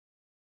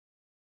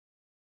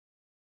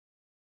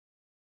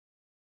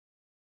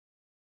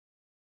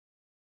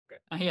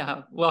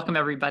Yeah, welcome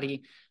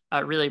everybody.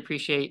 Really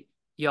appreciate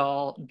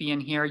y'all being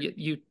here.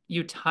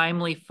 You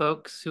timely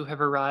folks who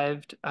have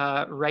arrived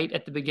right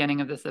at the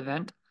beginning of this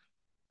event.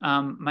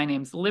 My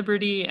name's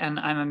Liberty, and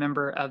I'm a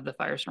member of the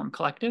Firestorm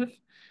Collective.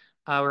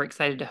 We're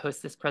excited to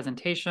host this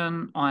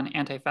presentation on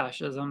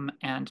anti-fascism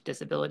and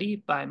disability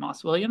by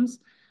Moss Williams,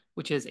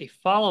 which is a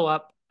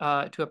follow-up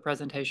to a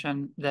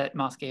presentation that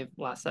Moss gave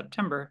last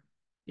September.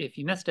 If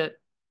you missed it,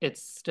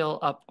 it's still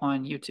up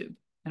on YouTube,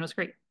 and it was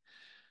great.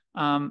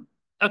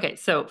 Okay,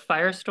 so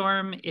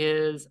Firestorm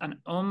is an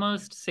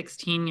almost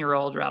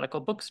 16-year-old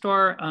radical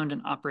bookstore owned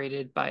and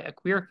operated by a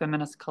queer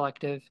feminist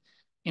collective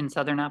in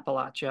Southern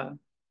Appalachia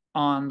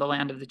on the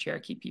land of the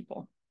Cherokee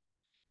people.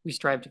 We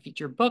strive to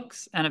feature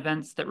books and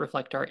events that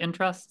reflect our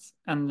interests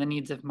and the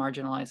needs of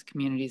marginalized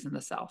communities in the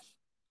South.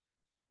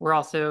 We're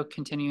also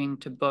continuing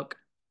to book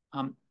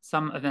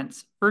some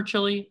events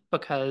virtually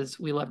because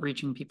we love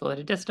reaching people at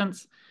a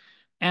distance,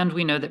 and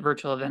we know that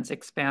virtual events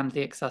expand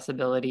the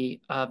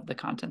accessibility of the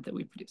content that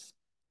we produce.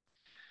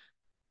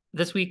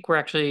 This week, we're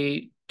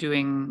actually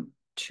doing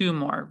 2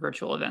 more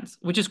virtual events,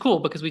 which is cool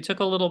because we took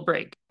a little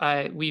break.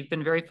 We've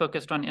been very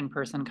focused on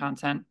in-person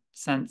content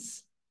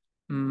since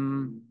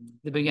the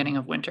beginning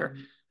of winter.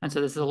 And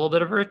so this is a little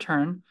bit of a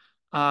return.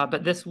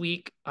 But this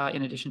week,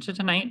 in addition to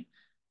tonight,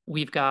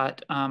 we've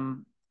got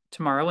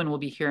tomorrow, and we'll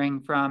be hearing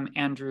from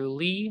Andrew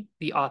Lee,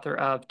 the author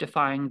of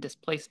Defying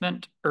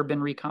Displacement, Urban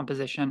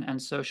Recomposition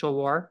and Social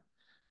War.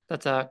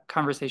 That's a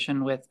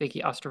conversation with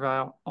Vicky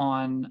Osterweil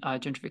on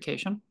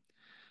gentrification.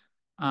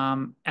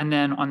 And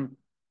then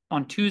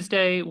on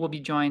Tuesday, we'll be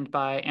joined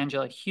by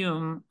Angela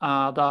Hume, the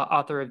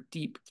author of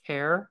Deep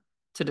Care,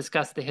 to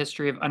discuss the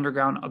history of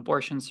underground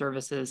abortion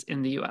services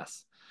in the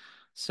US.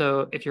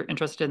 So if you're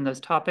interested in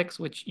those topics,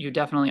 which you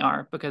definitely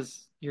are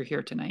because you're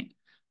here tonight,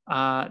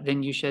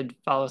 then you should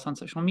follow us on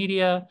social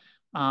media.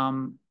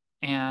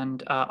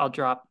 And I'll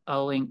drop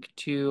a link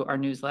to our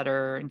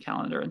newsletter and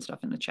calendar and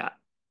stuff in the chat.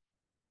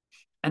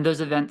 And those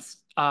events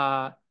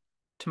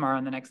tomorrow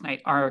and the next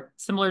night are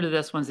similar to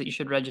this, ones that you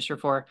should register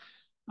for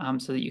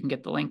so that you can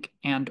get the link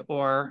and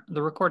or the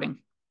recording.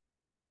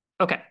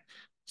 Okay,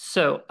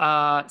 so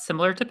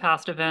similar to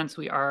past events,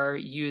 we are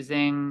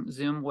using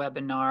Zoom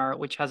Webinar,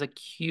 which has a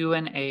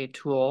Q&A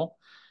tool.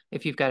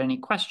 If you've got any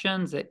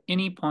questions at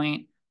any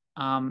point,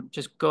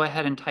 just go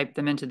ahead and type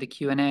them into the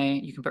Q&A.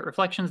 You can put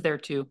reflections there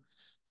too.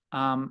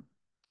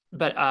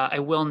 But I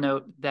will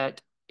note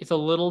that it's a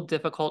little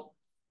difficult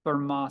for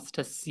Moss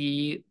to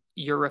see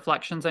your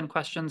reflections and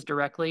questions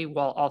directly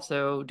while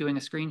also doing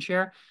a screen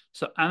share.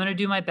 So I'm going to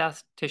do my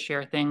best to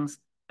share things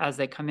as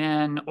they come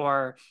in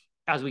or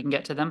as we can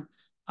get to them.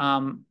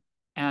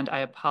 And I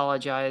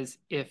apologize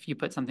if you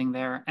put something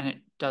there and it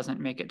doesn't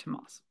make it to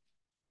Moss.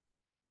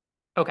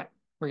 Okay,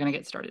 we're going to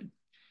get started.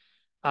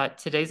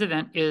 Today's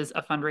event is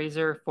a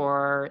fundraiser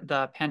for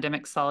the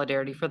Pandemic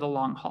Solidarity for the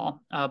Long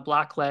Haul, a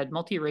Black-led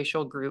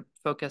multiracial group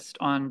focused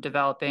on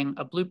developing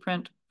a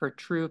blueprint for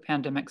true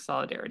pandemic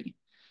solidarity.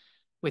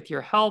 With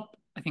your help,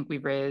 I think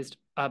we've raised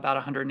about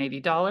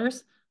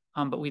 $180,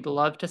 but we'd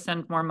love to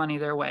send more money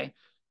their way.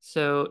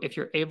 So if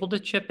you're able to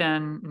chip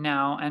in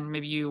now, and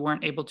maybe you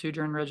weren't able to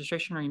during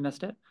registration or you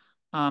missed it,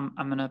 I'm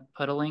going to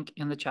put a link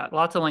in the chat.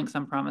 Lots of links,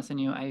 I'm promising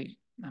you.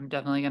 I'm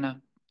definitely going to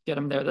get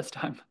them there this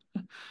time.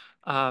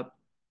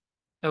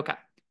 Okay.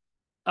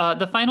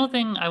 The final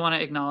thing I want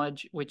to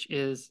acknowledge, which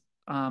is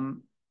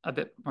a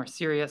bit more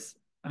serious.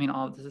 I mean,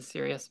 all of this is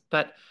serious,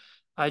 but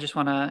I just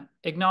want to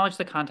acknowledge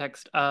the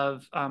context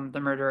of the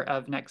murder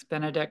of Nex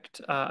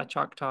Benedict, a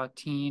Choctaw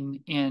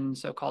teen in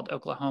so-called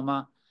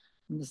Oklahoma.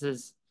 And this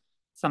is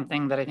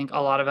something that I think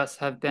a lot of us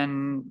have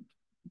been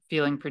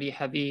feeling pretty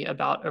heavy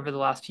about over the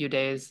last few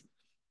days.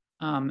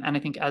 And I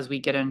think as we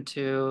get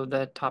into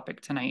the topic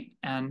tonight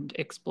and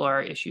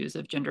explore issues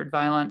of gendered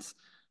violence,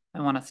 I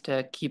want us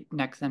to keep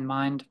Nex in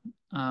mind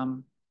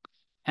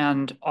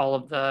and all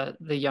of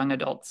the young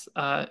adults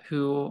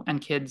and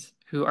kids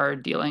who are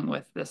dealing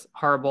with this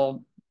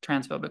horrible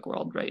transphobic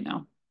world right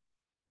now.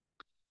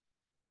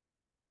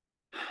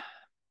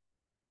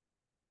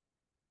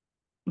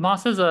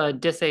 Moss is a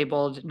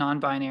disabled,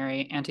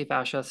 non-binary,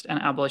 anti-fascist,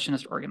 and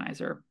abolitionist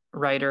organizer,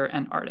 writer,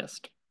 and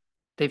artist.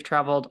 They've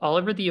traveled all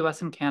over the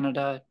US and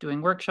Canada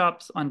doing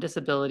workshops on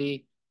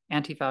disability,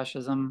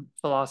 anti-fascism,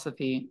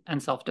 philosophy,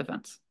 and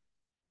self-defense.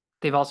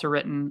 They've also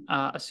written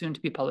a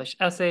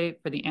soon-to-be-published essay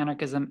for the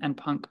Anarchism and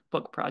Punk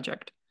Book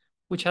Project,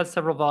 which has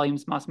several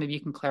volumes. Moss, maybe you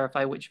can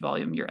clarify which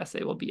volume your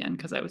essay will be in,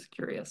 because I was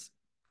curious.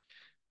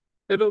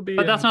 It'll be.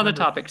 But that's not the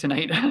topic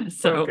tonight.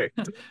 So okay.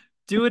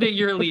 Do it at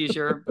your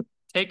leisure.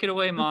 Take it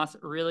away, Moss.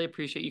 Really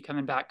appreciate you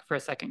coming back for a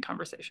second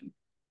conversation.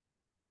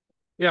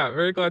 Yeah,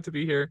 very glad to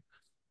be here.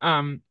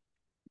 Hi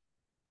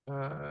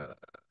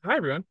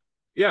everyone.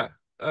 Yeah,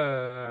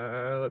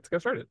 let's get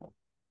started.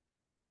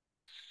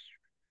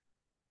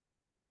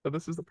 So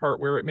this is the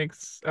part where it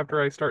makes,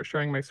 after I start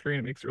sharing my screen,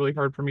 it makes it really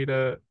hard for me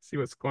to see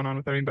what's going on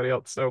with anybody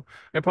else. So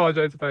I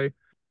apologize if I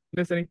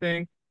miss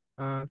anything.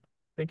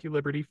 Thank you,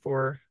 Liberty,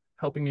 for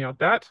helping me out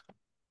that.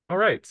 All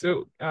right,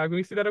 so can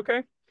we see that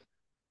okay?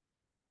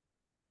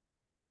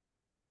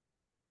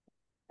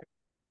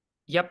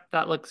 Yep,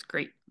 that looks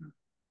great.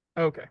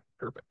 Okay,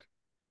 perfect.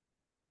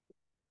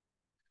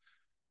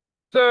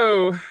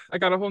 So I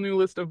got a whole new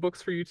list of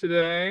books for you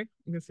today.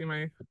 You can see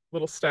my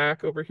little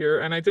stack over here.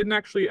 And I didn't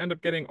actually end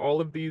up getting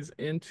all of these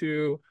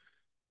into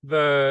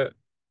the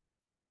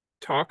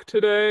talk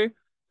today.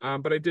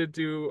 But I did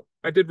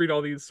read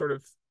all these sort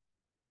of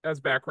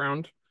as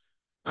background.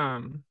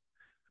 Um,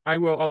 I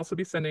will also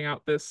be sending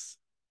out this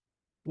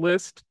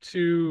list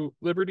to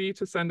Liberty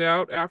to send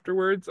out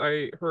afterwards.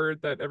 I heard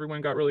that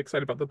everyone got really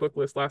excited about the book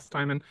list last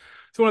time, and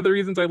it's one of the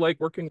reasons I like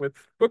working with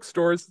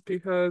bookstores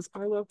because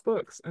I love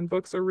books, and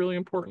books are really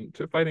important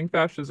to fighting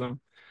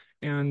fascism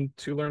and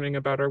to learning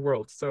about our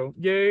world. So,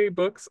 yay,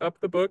 books, up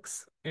the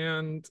books.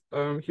 And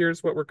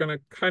here's what we're going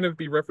to kind of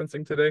be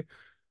referencing today.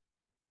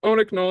 I want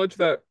to acknowledge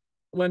that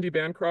Lendy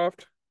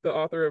Bancroft, the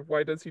author of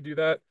Why Does He Do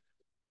That,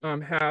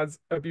 has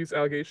abuse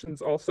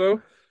allegations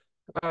also,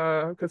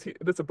 because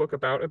that's a book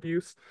about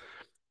abuse,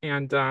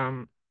 and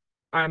I'm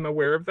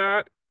aware of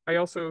that. I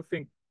also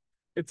think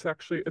it's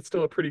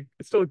still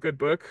a good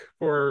book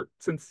for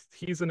since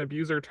he's an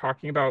abuser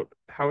talking about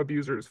how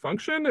abusers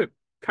function. It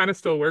kind of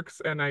still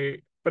works,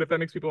 but if that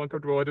makes people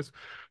uncomfortable, I just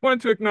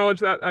wanted to acknowledge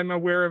that I'm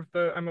aware of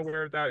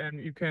that,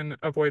 and you can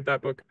avoid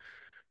that book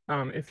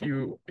if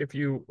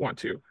you want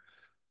to.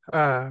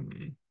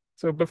 Um,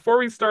 so before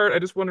we start, I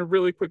just want to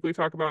really quickly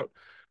talk about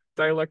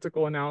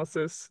dialectical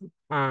analysis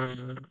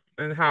and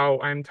how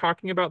I'm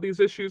talking about these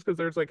issues because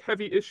there's like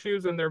heavy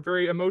issues and they're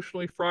very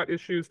emotionally fraught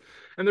issues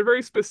and they're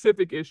very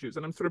specific issues.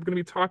 And I'm sort of going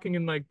to be talking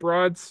in like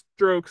broad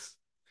strokes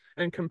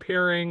and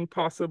comparing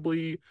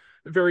possibly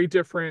very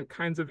different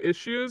kinds of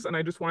issues. And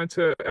I just wanted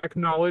to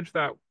acknowledge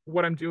that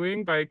what I'm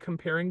doing by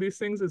comparing these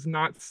things is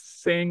not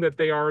saying that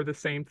they are the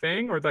same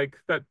thing or like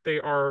that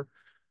they are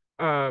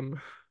um,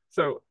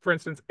 so for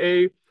instance,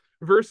 A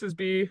versus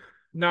B,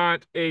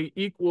 not A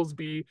equals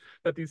B,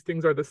 that these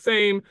things are the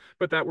same,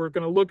 but that we're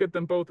going to look at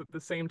them both at the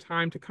same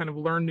time to kind of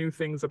learn new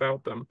things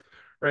about them,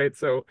 right?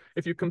 So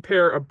if you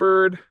compare a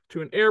bird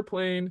to an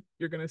airplane,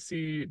 you're going to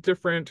see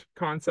different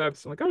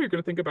concepts. Like, oh, you're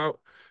going to think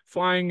about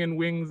flying and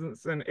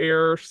wings and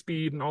air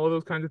speed and all of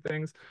those kinds of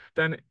things.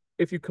 Then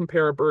if you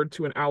compare a bird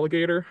to an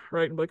alligator,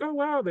 right? And like, oh,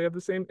 wow, they have the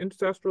same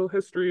ancestral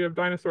history of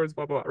dinosaurs,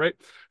 blah, blah, blah, right?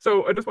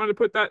 So I just wanted to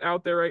put that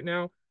out there right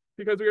now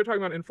because we are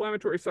talking about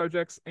inflammatory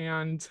subjects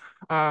and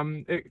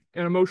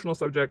emotional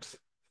subjects.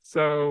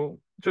 So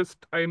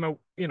just I'm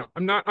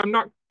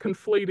not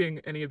conflating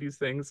any of these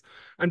things.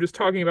 I'm just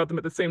talking about them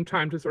at the same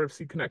time to sort of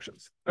see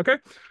connections. Okay.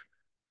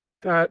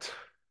 That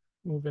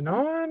moving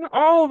on.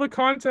 All the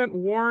content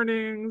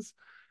warnings,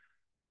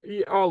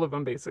 yeah, all of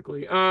them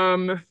basically.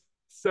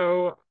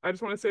 So I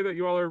just want to say that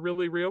you all are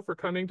really real for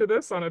coming to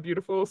this on a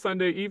beautiful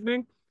Sunday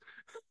evening.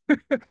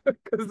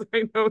 Because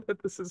I know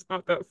that this is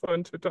not that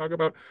fun to talk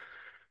about.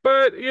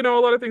 But a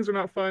lot of things are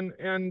not fun,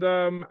 and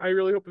I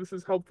really hope this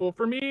is helpful.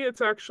 For me, it's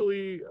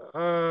actually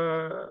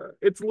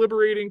it's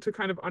liberating to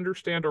kind of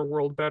understand our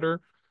world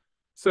better.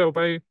 So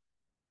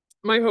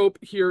my hope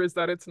here is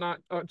that it's not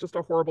just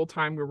a horrible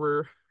time where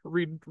we're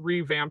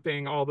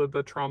revamping all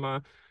the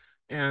trauma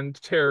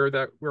and terror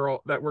that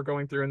we're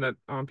going through and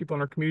that people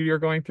in our community are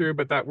going through,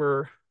 but that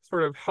we're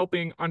sort of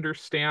helping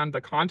understand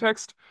the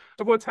context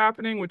of what's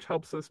happening, which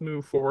helps us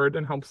move forward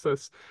and helps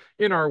us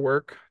in our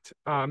work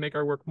make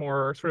our work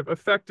more sort of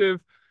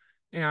effective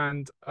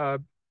and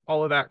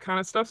all of that kind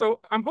of stuff. So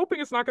I'm hoping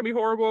it's not going to be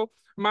horrible.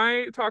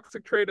 My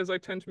toxic trait is I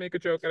tend to make a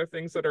joke out of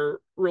things that are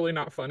really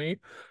not funny.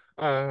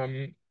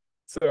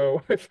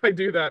 So if I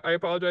do that, I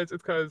apologize.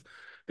 It's because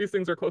these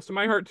things are close to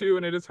my heart too,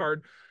 and it is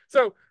hard.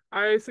 So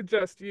I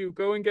suggest you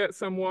go and get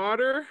some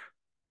water.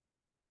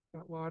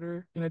 Got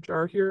water in a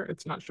jar here.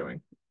 It's not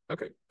showing.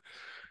 Okay.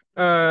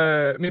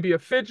 Maybe a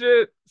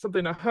fidget,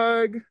 something to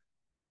hug. Do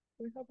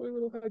we have a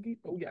little huggy?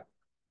 Oh yeah.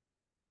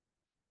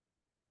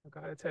 I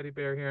got a teddy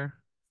bear here.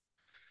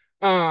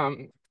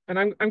 And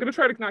I'm gonna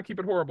try to not keep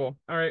it horrible.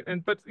 All right.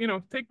 But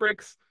take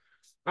breaks.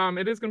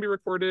 It is gonna be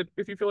recorded.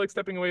 If you feel like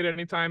stepping away at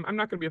any time, I'm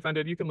not gonna be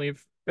offended. You can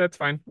leave. That's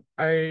fine.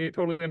 I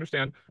totally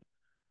understand.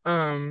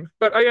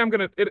 But I am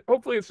gonna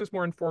hopefully it's just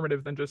more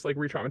informative than just like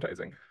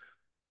re-traumatizing.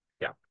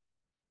 Yeah.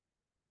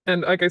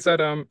 And like I said,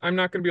 I'm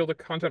not gonna be able to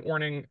content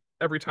warning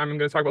every time I'm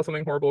gonna talk about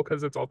something horrible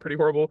because it's all pretty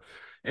horrible.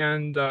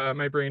 And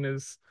my brain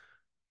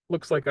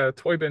looks like a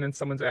toy bin in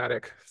someone's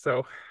attic.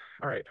 So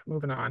all right,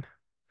 moving on.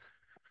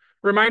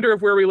 Reminder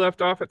of where we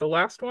left off at the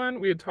last one.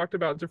 We had talked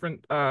about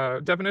different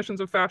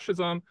definitions of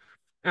fascism,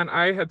 and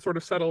I had sort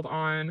of settled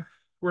on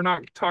we're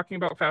not talking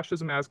about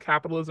fascism as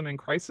capitalism in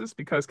crisis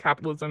because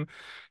capitalism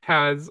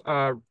has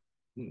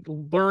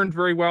learned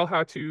very well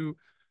how to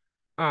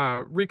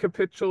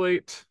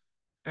recapitulate.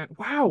 And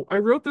wow, I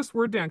wrote this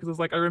word down because it's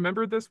like I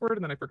remembered this word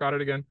and then I forgot it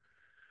again.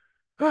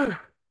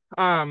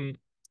 um,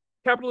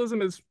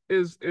 Capitalism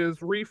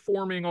is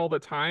reforming all the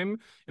time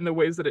in the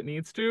ways that it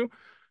needs to.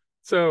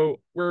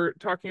 So we're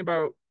talking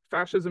about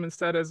fascism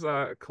instead as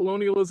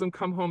colonialism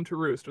come home to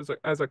roost,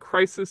 as a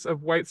crisis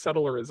of white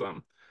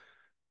settlerism.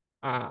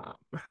 Um,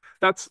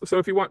 that's so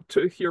if you want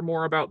to hear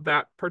more about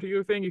that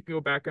particular thing, you can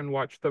go back and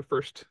watch the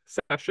first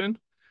session.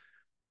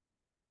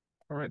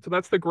 All right, so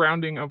that's the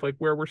grounding of like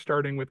where we're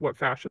starting with what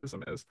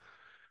fascism is.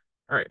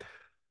 All right,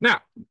 now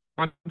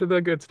on to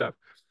the good stuff.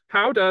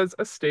 How does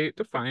a state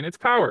define its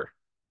power?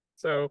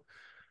 So,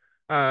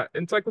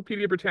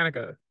 Encyclopedia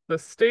Britannica. The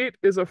state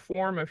is a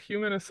form of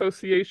human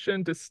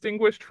association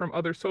distinguished from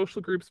other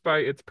social groups by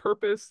its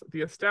purpose,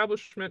 the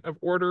establishment of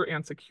order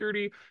and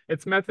security,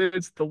 its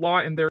methods, the law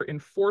and their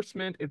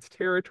enforcement, its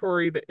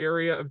territory, the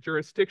area of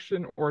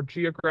jurisdiction or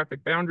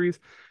geographic boundaries,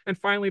 and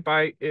finally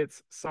by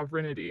its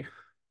sovereignty.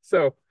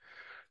 So,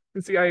 you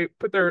can see I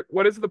put there,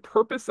 what is the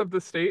purpose of the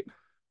state?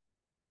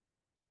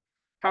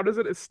 How does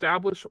it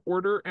establish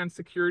order and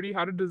security?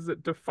 How does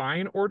it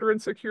define order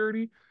and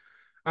security?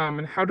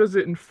 And how does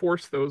it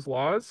enforce those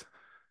laws,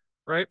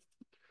 right?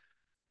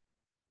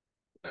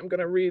 I'm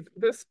gonna read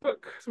this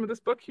book, some of this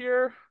book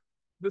here.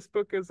 This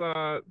book is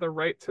The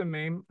Right to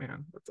Maim.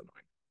 Man, that's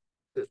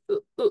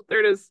annoying.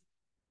 There it is,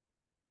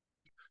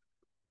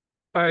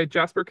 by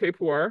Jasper K.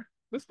 Puar.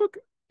 This book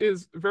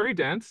is very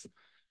dense,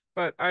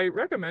 but I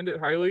recommend it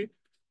highly.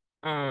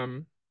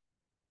 Um,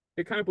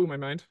 it kind of blew my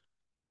mind,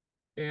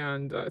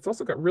 and it's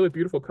also got really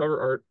beautiful cover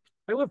art.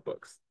 I love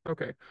books.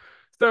 Okay,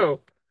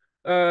 so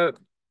uh,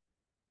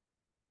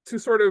 to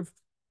sort of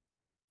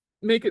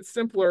make it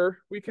simpler,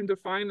 we can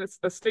define this,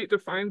 a state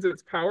defines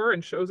its power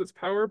and shows its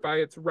power by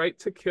its right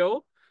to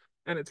kill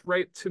and its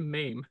right to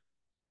maim.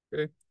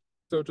 Okay,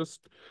 so just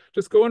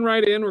going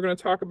right in, we're going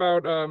to talk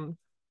about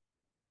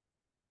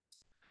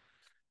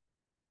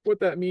what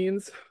that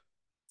means.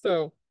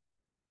 So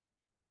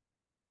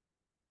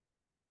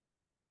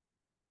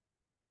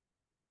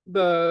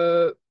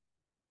the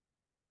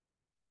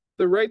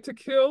the right to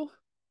kill,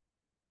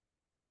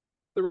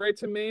 the right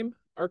to maim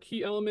are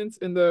key elements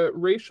in the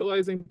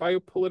racializing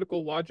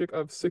biopolitical logic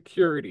of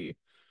security.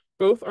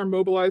 Both are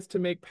mobilized to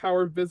make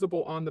power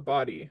visible on the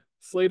body.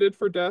 Slated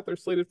for death or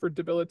slated for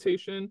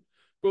debilitation,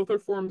 both are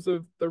forms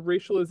of the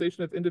racialization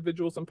of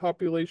individuals and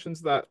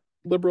populations that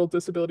liberal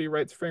disability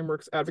rights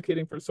frameworks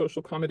advocating for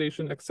social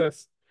accommodation,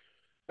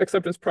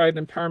 acceptance, pride,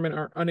 and empowerment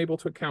are unable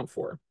to account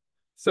for.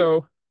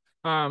 So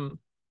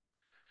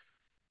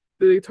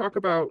they talk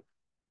about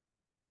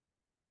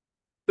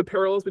the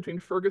parallels between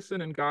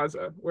Ferguson and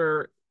Gaza,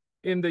 where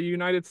in the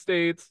United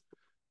States,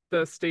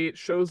 the state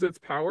shows its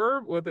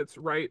power with its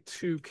right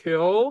to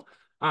kill,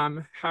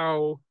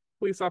 how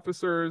police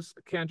officers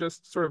can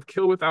just sort of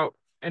kill without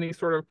any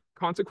sort of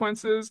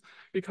consequences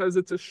because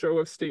it's a show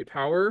of state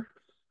power.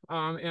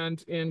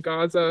 And in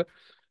Gaza,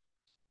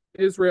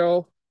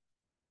 Israel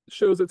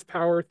shows its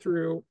power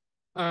through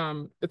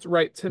its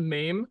right to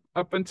maim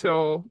up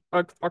until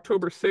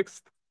October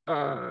 6th.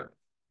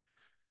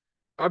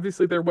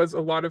 Obviously, there was a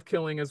lot of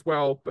killing as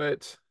well,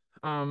 but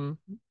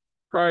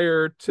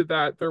prior to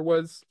that,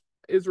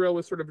 Israel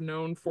was sort of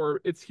known for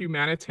its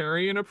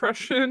humanitarian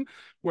oppression,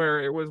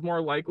 where it was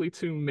more likely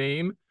to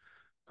maim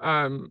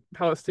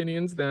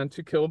Palestinians than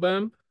to kill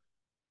them.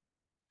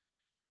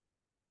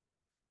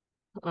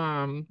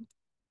 Um,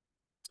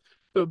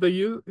 So the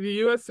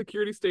U.S.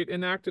 security state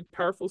enacted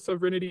powerful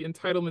sovereignty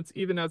entitlements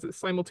even as it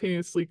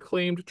simultaneously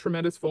claimed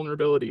tremendous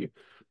vulnerability.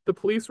 The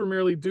police were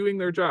merely doing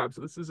their job.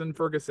 So this is in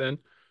Ferguson,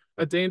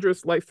 a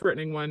dangerous,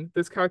 life-threatening one.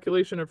 This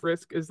calculation of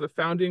risk is the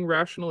founding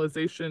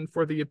rationalization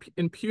for the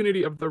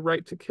impunity of the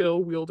right to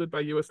kill wielded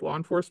by U.S. law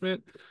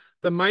enforcement.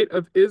 The might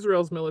of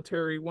Israel's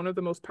military, one of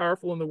the most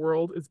powerful in the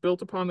world, is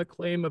built upon the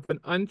claim of an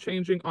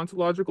unchanging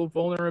ontological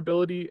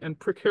vulnerability and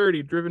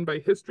precarity driven by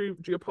history,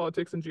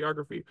 geopolitics, and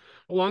geography.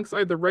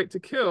 Alongside the right to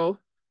kill,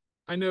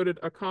 I noted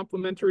a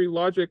complementary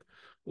logic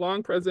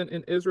long present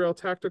in Israel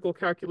tactical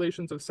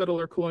calculations of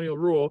settler colonial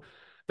rule,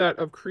 that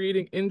of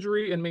creating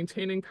injury and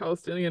maintaining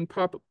Palestinian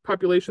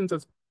populations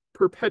as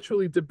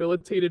perpetually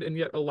debilitated and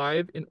yet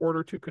alive in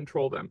order to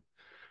control them.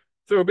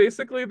 So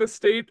basically, the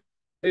state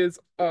is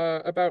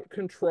about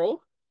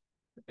control,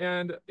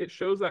 and it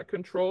shows that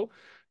control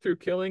through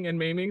killing and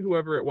maiming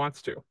whoever it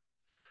wants to,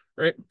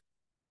 right?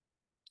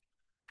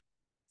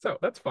 So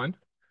that's fun.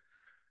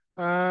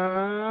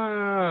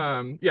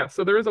 Yeah,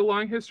 so there is a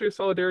long history of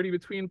solidarity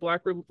between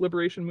Black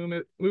liberation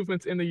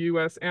movements in the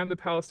US and the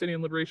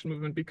Palestinian liberation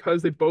movement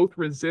because they both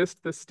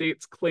resist the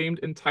state's claimed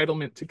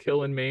entitlement to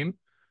kill and maim.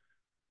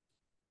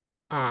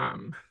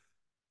 I'm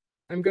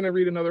gonna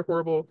read another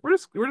horrible. We're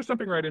just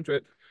jumping right into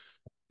it.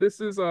 This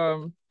is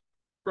from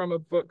a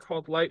book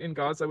called Light in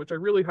Gaza, which I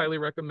really highly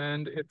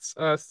recommend. It's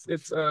from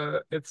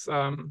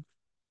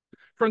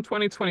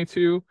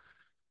 2022,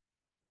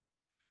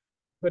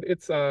 but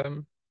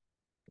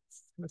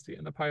let's see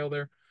in the pile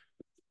there.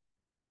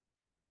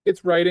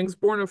 It's writings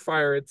born of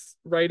fire. It's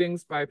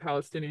writings by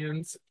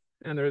Palestinians,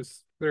 and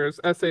there's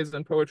essays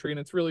and poetry, and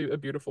it's really a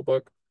beautiful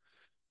book.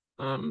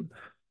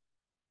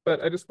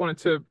 But I just wanted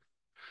to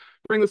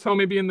bring this home,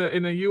 maybe in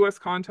the U.S.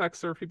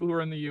 context, or people who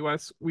are in the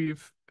U.S.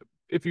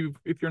 If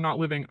you're not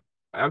living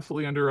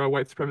absolutely under a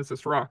white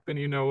supremacist rock, then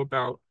you know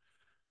about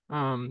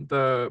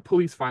the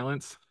police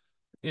violence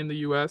in the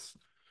U.S.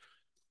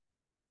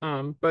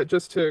 But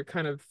just to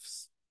kind of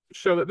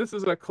show that this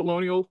is a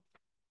colonial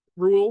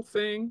rule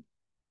thing,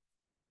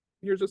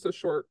 here's just a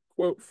short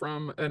quote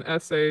from an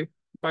essay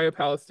by a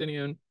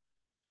Palestinian.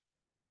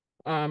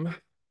 Um,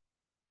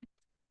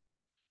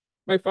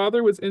 My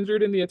father was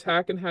injured in the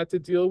attack and had to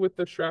deal with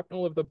the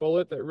shrapnel of the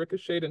bullet that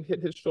ricocheted and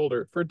hit his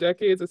shoulder. For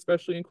decades,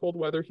 especially in cold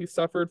weather, he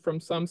suffered from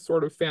some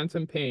sort of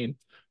phantom pain.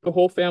 The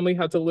whole family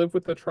had to live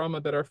with the trauma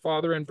that our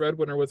father and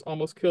breadwinner was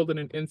almost killed in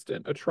an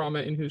instant, a trauma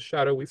in whose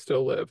shadow we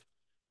still live.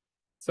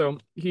 So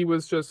he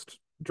was just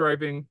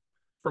driving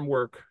from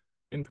work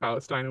in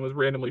Palestine and was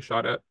randomly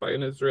shot at by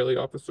an Israeli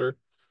officer.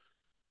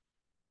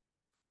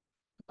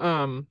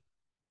 Um,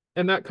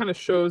 and that kind of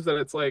shows that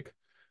it's like,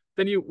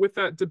 then you, with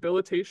that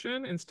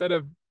debilitation, instead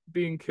of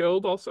being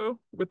killed also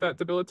with that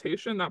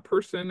debilitation, that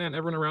person and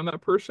everyone around that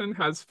person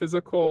has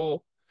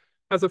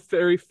a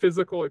very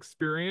physical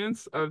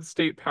experience of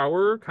state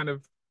power kind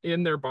of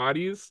in their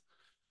bodies.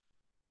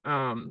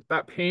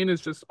 That pain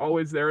is just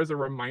always there as a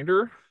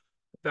reminder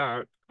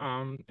that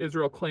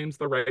Israel claims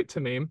the right to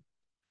name,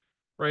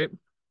 right?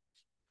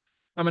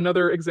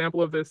 Another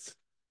example of this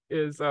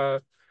is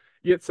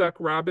Yitzhak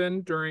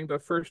Rabin during the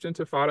first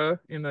Intifada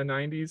in the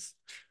 90s.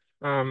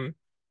 Um,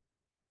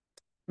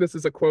 this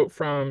is a quote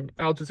from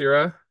Al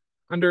Jazeera.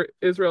 Under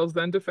Israel's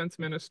then defense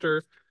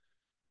minister,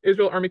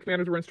 Israel army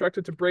commanders were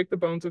instructed to break the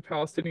bones of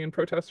Palestinian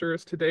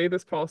protesters. Today,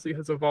 this policy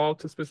has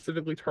evolved to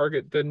specifically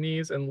target the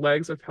knees and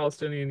legs of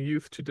Palestinian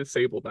youth to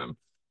disable them.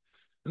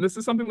 And this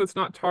is something that's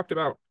not talked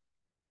about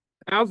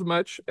as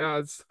much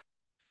as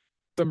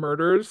the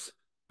murders,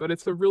 but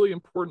it's a really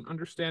important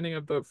understanding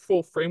of the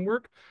full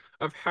framework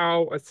of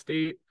how a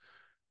state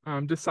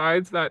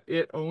decides that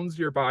it owns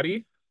your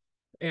body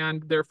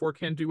and therefore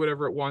can do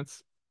whatever it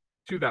wants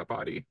to that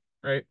body,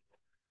 right?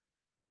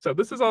 So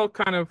this is all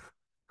kind of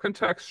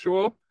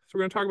contextual. So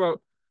we're going to talk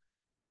about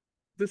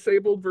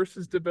disabled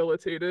versus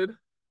debilitated.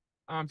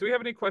 Do we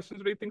have any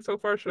questions or anything so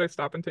far? Should I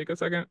stop and take a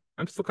second?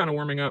 I'm still kind of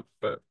warming up,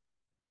 but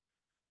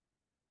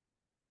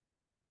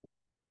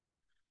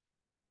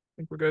I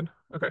think we're good.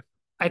 Okay.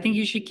 I think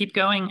you should keep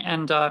going,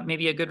 and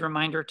maybe a good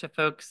reminder to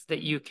folks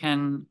that you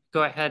can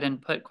go ahead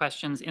and put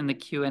questions in the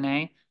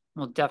Q&A.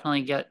 We'll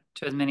definitely get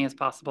to as many as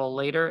possible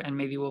later, and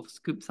maybe we'll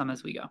scoop some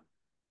as we go.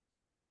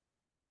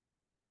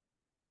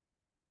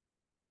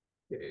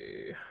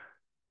 Okay.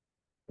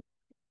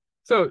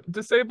 So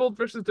disabled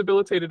versus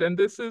debilitated, and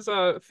this is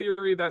a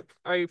theory that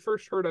I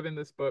first heard of in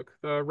this book,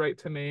 The Right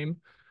to Name.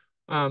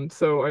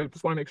 So I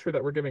just want to make sure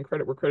that we're giving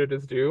credit where credit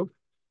is due.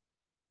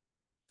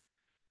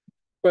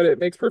 But it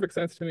makes perfect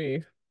sense to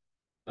me.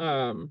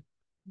 Um,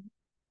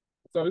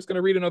 so I'm just going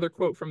to read another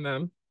quote from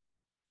them.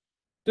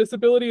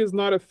 Disability is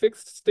not a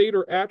fixed state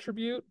or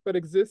attribute, but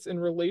exists in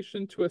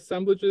relation to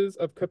assemblages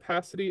of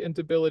capacity and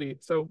debility.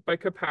 So by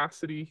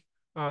capacity,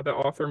 the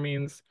author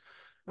means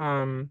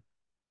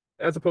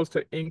as opposed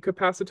to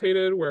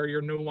incapacitated, where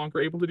you're no longer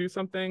able to do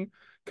something.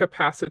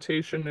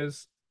 Capacitation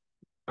is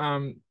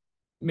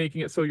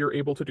making it so you're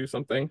able to do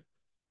something.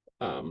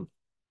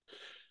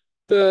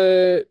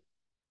 The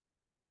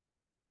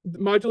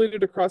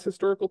modulated across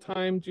historical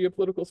time,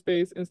 geopolitical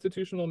space,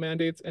 institutional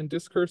mandates, and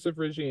discursive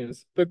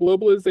regimes. The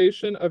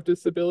globalization of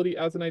disability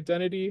as an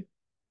identity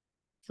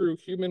through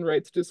human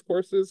rights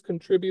discourses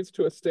contributes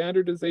to a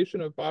standardization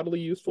of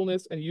bodily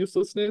usefulness and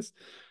uselessness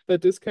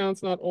that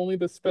discounts not only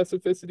the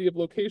specificity of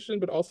location,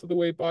 but also the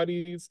way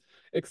bodies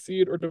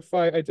exceed or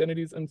defy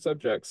identities and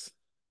subjects.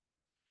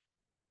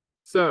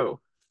 So,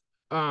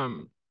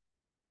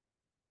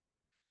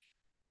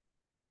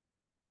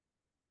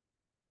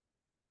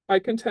 I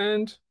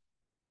contend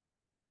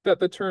that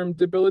the term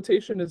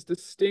debilitation is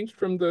distinct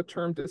from the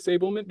term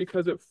disablement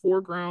because it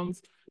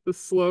foregrounds the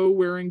slow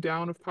wearing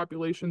down of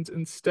populations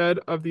instead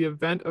of the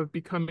event of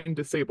becoming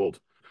disabled.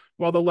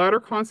 While the latter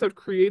concept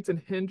creates and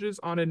hinges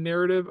on a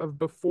narrative of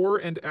before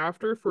and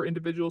after for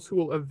individuals who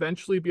will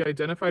eventually be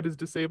identified as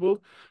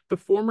disabled, the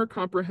former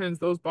comprehends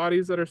those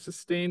bodies that are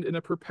sustained in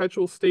a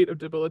perpetual state of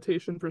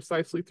debilitation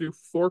precisely through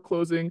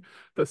foreclosing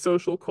the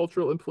social,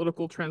 cultural, and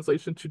political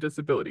translation to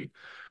disability.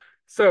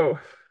 So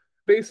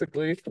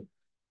basically,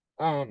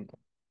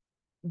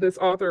 this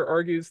author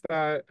argues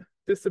that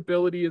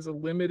disability is a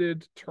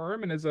limited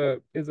term and is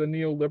a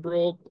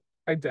neoliberal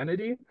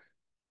identity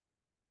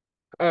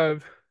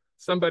of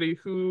somebody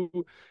who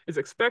is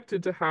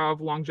expected to have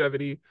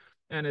longevity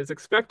and is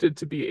expected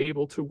to be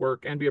able to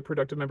work and be a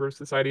productive member of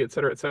society, et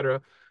cetera, et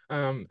cetera.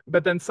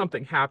 But then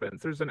something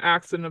happens. There's an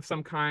accident of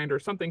some kind or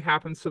something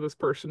happens to this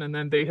person and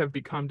then they have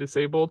become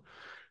disabled.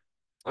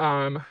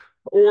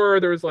 Or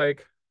there's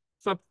like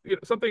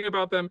something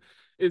about them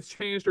is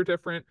changed or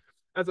different,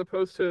 as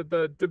opposed to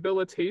the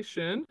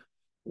debilitation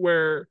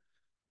where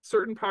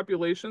certain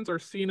populations are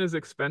seen as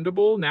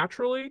expendable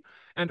naturally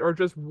and are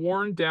just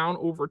worn down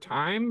over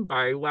time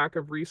by lack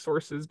of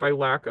resources, by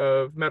lack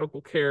of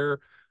medical care,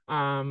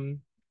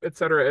 et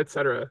cetera, et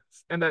cetera.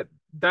 And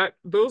that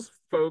those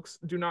folks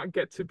do not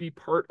get to be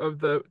part of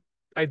the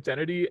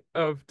identity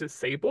of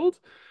disabled,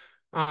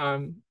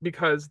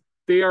 because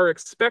they are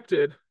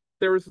expected.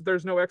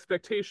 There's no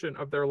expectation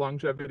of their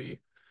longevity,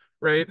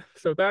 right?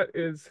 So that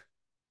is,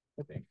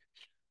 I think,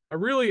 a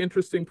really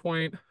interesting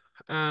point.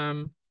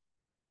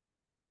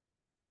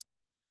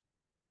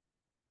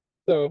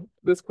 So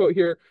this quote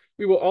here,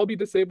 we will all be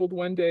disabled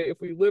one day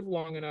if we live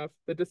long enough.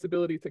 The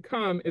disability to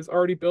come is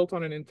already built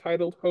on an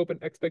entitled hope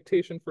and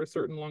expectation for a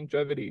certain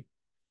longevity.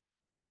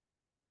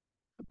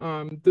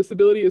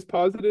 Disability is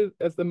posited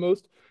as the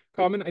most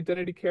common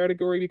identity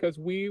category because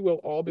we will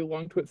all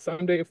belong to it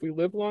someday if we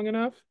live long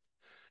enough.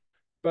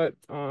 But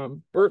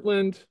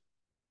Bertland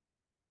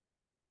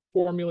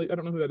formulate, I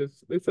don't know who that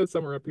is. It says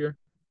somewhere up here.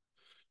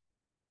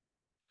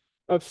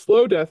 Of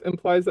slow death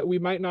implies that we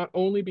might not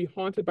only be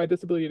haunted by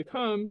disability to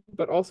come,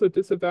 but also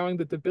disavowing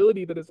the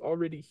debility that is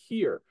already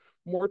here.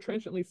 More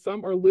trenchantly,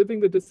 some are living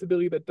the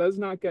disability that does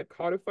not get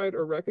codified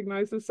or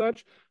recognized as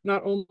such,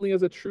 not only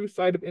as a true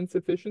side of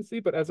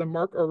insufficiency, but as a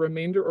mark or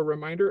remainder or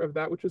reminder of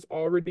that which is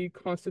already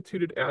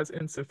constituted as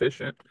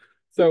insufficient.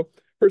 So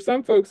for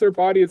some folks, their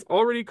body is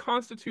already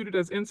constituted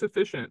as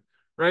insufficient,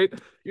 right?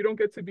 You don't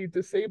get to be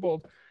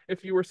disabled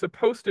if you were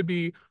supposed to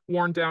be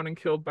worn down and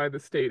killed by the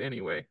state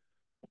anyway.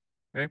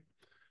 Okay.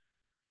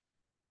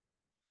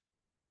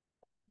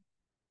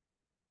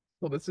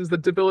 So this is the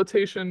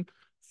debilitation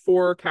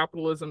for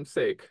capitalism's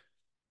sake.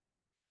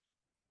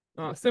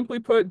 Simply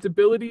put,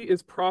 debility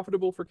is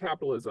profitable for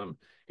capitalism.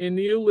 In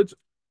neoliberal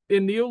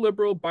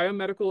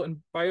biomedical and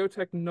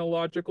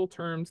biotechnological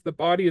terms, the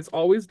body is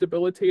always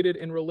debilitated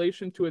in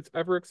relation to its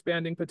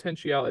ever-expanding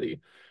potentiality.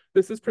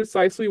 This is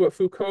precisely what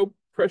Foucault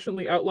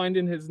presciently outlined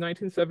in his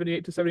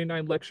 1978 to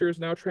 79 lectures,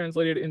 now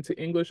translated into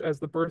English as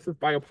The Birth of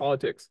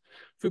Biopolitics.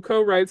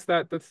 Foucault writes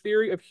that the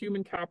theory of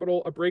human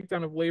capital, a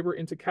breakdown of labor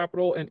into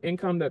capital and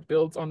income that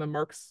builds on the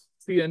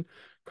Marxian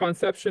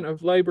conception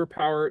of labor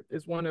power,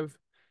 is one of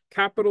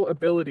capital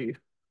ability,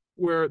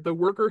 where the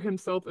worker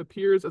himself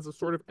appears as a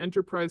sort of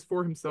enterprise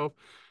for himself.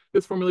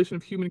 This formulation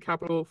of human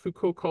capital,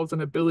 Foucault calls an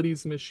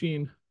abilities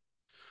machine.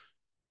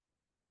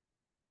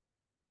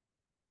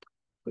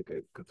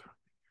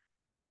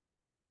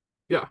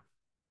 Yeah.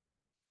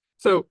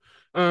 So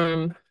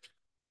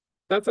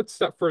that's a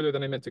step further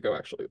than I meant to go,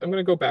 actually. I'm going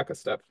to go back a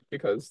step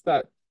because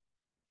that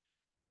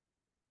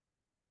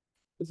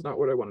is not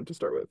what I wanted to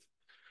start with.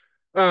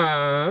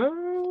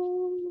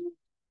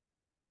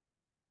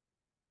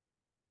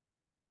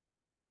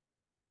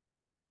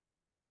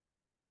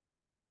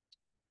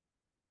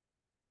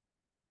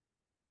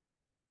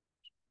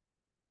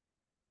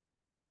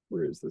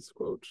 Where is this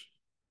quote?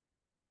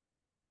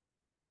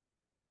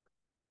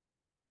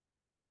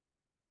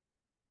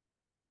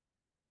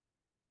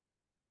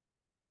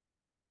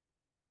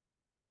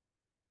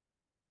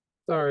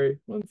 Sorry,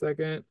 one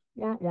second.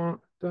 Wah, wah.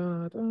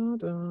 Da, da,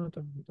 da,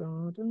 da,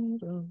 da, da,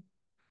 da.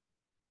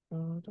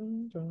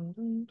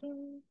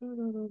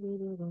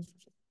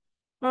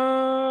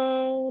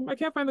 I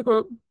can't find the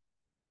quote,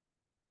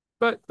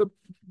 but the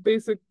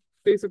basically,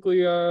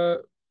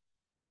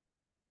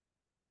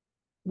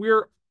 we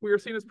are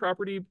seen as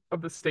property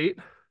of the state,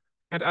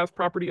 and as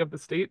property of the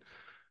state,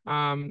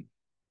 um,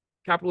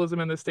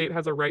 capitalism and the state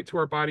has a right to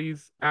our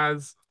bodies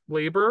as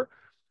labor,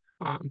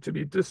 to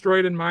be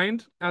destroyed in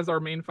mind as our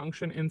main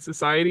function in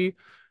society.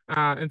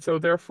 And so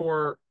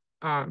therefore,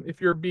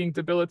 if you're being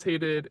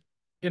debilitated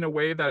in a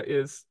way that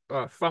is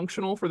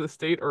functional for the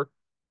state or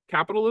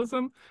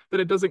capitalism, then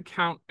it doesn't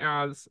count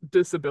as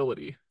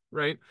disability,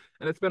 right?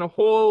 And it's been a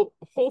whole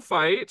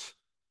fight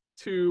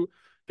to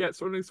get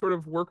sort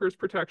of workers'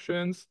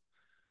 protections,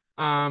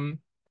 um,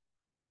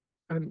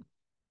 and,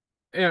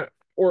 and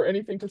or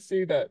anything to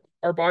see that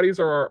our bodies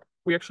are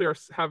we actually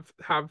have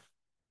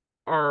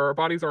our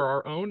bodies are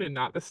our own and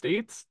not the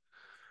state's,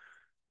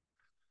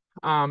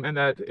 and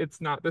that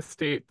it's not the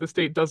state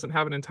doesn't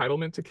have an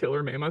entitlement to kill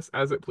or maim us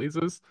as it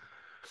pleases.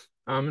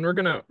 And we're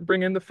gonna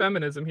bring in the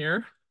feminism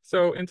here.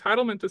 So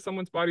entitlement to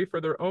someone's body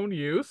for their own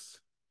use.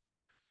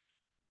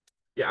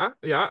 Yeah,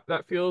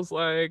 that feels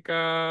like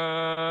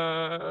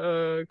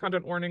content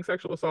warning,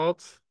 sexual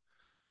assault.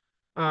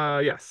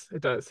 Yes,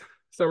 it does.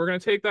 So we're gonna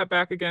take that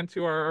back again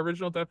to our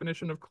original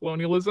definition of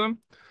colonialism.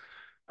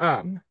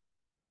 Um,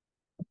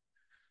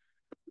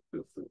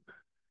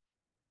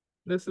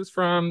 this is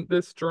from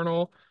this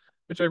journal,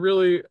 which I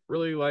really,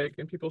 really like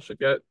and people should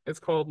get. It's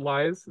called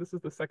Lies. This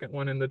is the second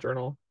one in the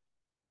journal.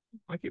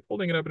 I keep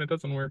holding it up and it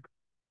doesn't work.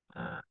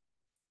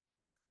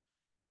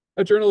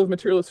 A journal of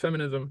materialist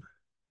feminism.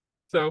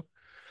 So,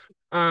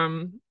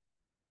 um,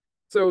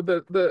 so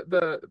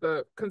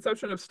the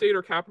conception of state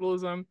or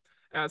capitalism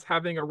as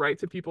having a right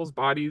to people's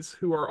bodies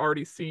who are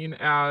already seen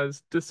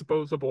as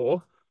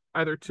disposable,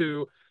 either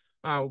to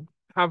uh,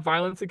 have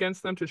violence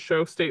against them to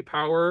show state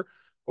power,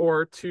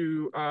 or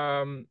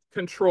to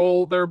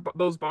control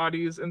those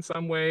bodies in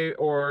some way,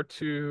 or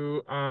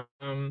to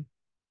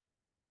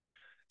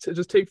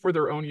just take for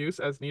their own use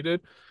as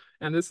needed.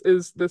 And this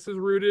is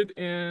rooted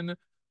in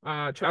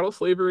chattel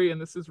slavery,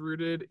 and this is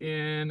rooted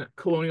in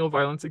colonial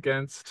violence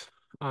against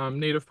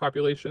Native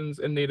populations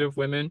and Native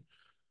women.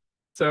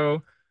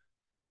 So,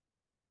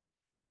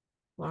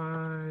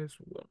 lies.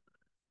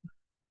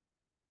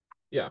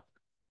 Yeah.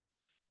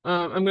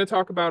 I'm going to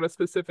talk about a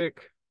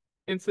specific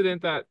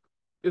incident that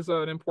is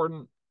an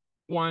important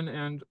one,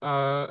 and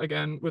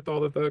again, with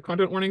all of the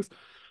content warnings,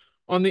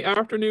 On the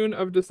afternoon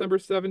of December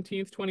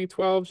 17th,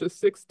 2012, just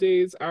 6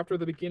 days after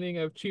the beginning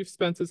of Chief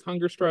Spence's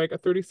hunger strike, a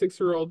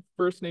 36-year-old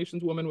First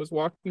Nations woman was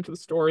walking to the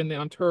store in the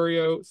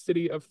Ontario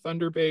city of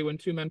Thunder Bay when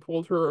two men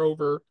pulled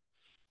over,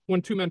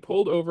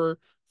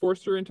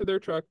 forced her into their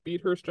truck,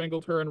 beat her,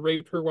 strangled her, and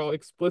raped her while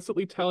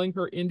explicitly telling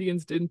her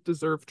Indians didn't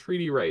deserve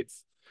treaty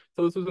rights.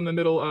 So this was in the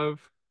middle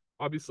of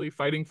obviously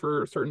fighting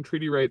for certain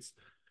treaty rights.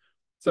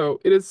 So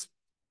it is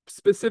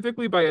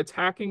specifically by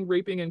attacking,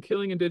 raping, and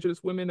killing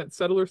Indigenous women that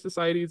settler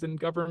societies and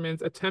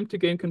governments attempt to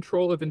gain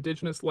control of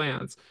Indigenous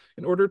lands.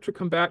 In order to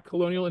combat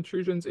colonial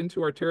intrusions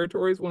into our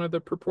territories, one of the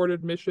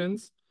purported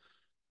missions,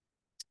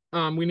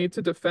 we need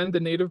to defend the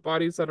native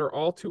bodies that are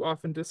all too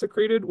often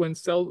desecrated when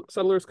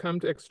settlers come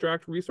to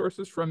extract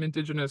resources from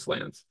Indigenous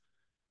lands.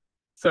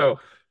 So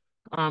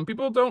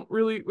people don't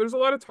really, there's a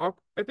lot of talk.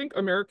 I think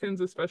Americans,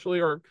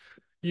 especially, or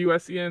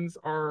USians,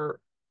 are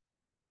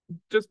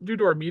just due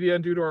to our media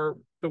and due to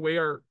the way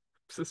our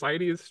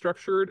society is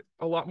structured,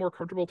 a lot more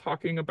comfortable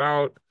talking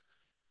about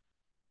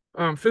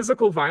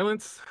physical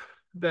violence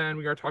than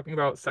we are talking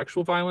about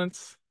sexual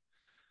violence.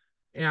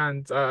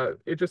 And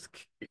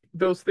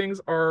those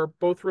things are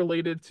both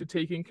related to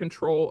taking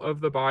control of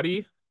the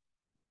body.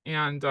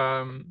 And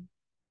in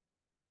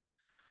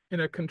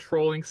a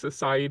controlling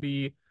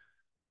society,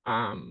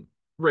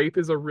 rape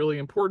is a really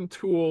important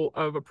tool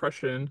of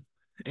oppression,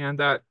 and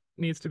that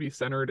needs to be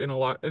centered in a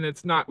lot. And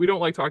it's not, we don't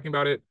like talking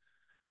about it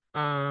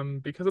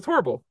because it's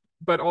horrible.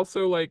 But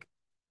also, like,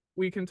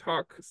 we can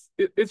talk,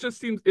 it just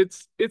seems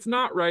it's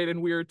not right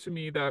and weird to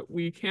me that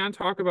we can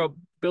talk about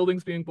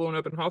buildings being blown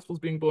up and hospitals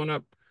being blown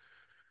up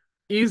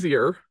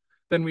easier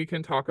than we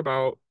can talk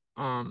about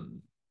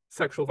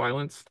sexual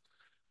violence,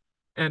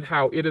 and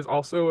how it is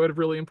also a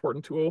really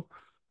important tool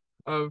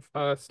of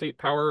state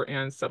power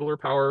and settler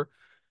power.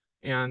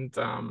 And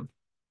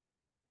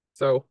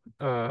so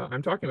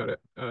I'm talking about it.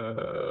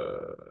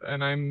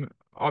 And I'm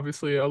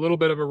obviously a little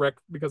bit of a wreck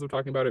because of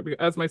talking about it.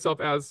 As myself,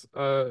 as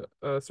a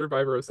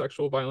survivor of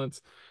sexual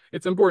violence,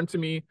 it's important to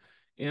me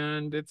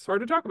and it's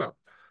hard to talk about.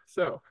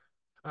 So,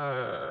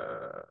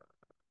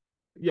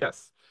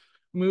 yes,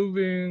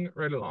 moving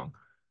right along.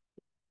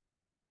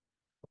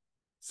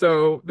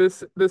 So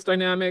this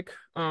dynamic,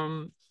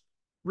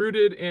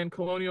 rooted in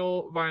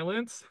colonial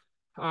violence,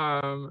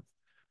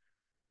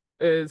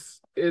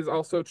 is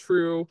also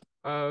true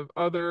of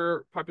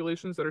other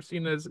populations that are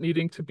seen as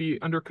needing to be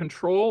under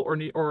control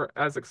or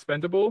as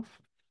expendable.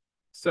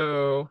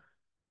 So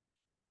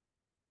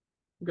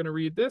I'm going to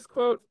read this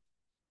quote.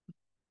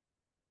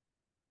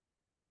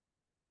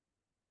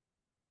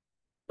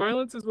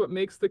 Violence is what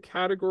makes the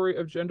category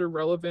of gender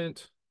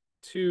relevant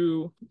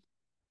to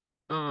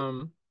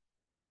oh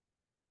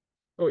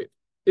wait.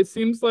 It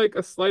seems like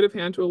a sleight of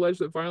hand to allege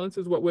that violence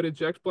is what would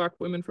eject Black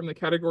women from the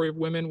category of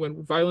women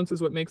when violence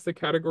is what makes the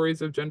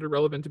categories of gender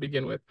relevant to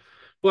begin with.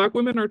 Black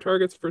women are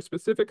targets for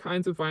specific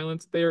kinds of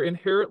violence. They are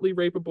inherently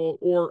rapeable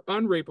or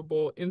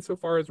unrapeable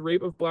insofar as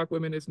rape of Black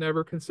women is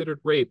never considered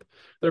rape.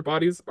 Their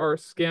bodies are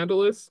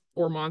scandalous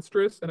or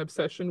monstrous, an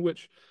obsession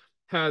which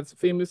has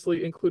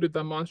famously included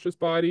the monstrous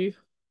body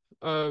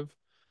of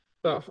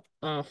the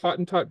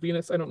Hottentot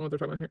Venus. I don't know what they're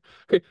talking about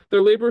here. Okay,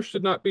 their labor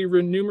should not be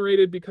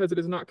remunerated because it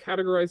is not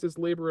categorized as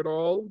labor at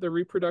all. Their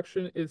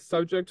reproduction is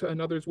subject to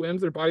another's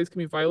whims. Their bodies can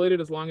be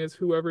violated as long as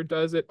whoever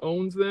does it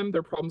owns them.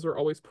 Their problems are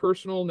always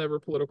personal, never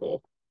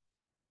political.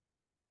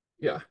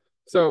 Yeah.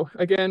 So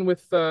again,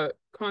 with the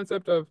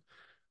concept of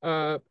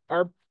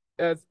our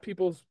as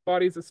people's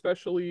bodies,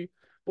 especially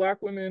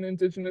Black women,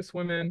 Indigenous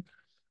women,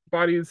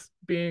 bodies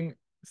being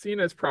seen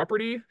as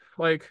property,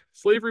 like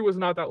slavery was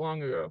not that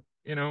long ago.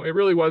 It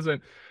really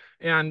wasn't.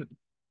 And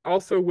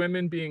also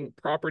women being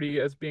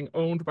property as being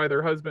owned by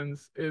their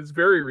husbands is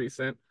very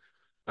recent.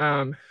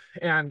 And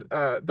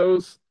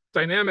those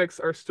dynamics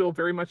are still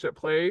very much at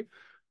play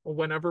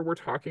whenever we're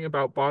talking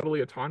about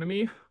bodily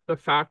autonomy. The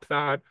fact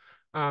that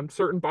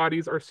certain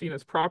bodies are seen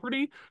as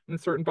property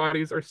and certain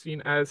bodies are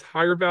seen as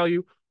higher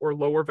value or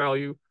lower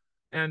value.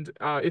 And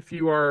if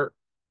you are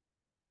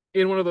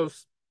in one of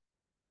those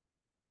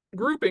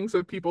groupings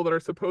of people that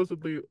are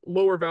supposedly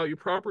lower value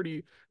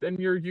property, then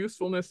your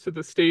usefulness to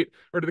the state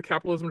or to the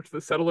capitalism or to the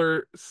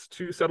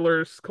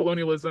settlers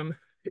colonialism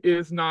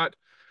is not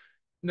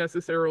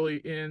necessarily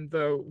in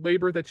the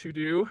labor that you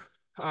do,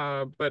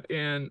 but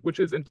in which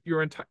is in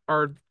your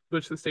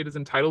which the state is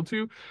entitled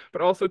to,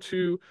 but also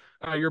to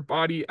your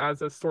body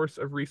as a source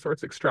of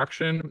resource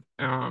extraction.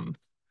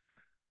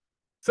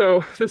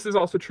 So this is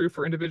also true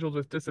for individuals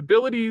with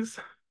disabilities,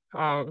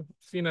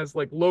 seen as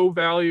like low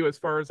value as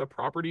far as a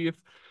property.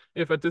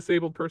 If a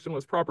disabled person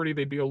was property,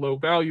 they'd be a low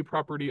value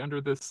property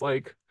under this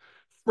like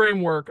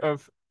framework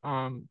of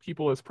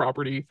people as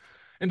property.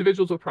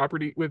 Individuals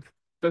with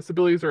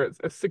disabilities are at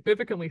a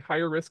significantly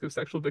higher risk of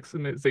sexual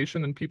victimization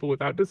than people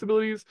without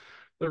disabilities.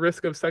 The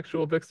risk of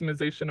sexual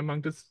victimization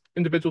among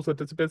individuals with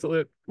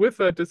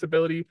a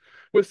disability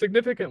was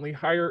significantly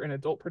higher in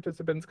adult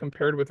participants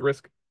compared with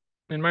risk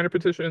in minor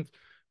participants.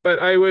 But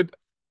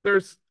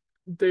there's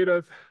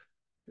data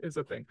is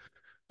a thing.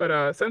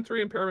 but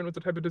sensory impairment was a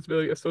type of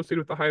disability associated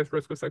with the highest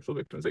risk of sexual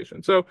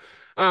victimization. So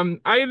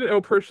I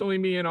know personally,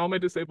 me and all my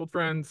disabled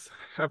friends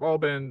have all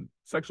been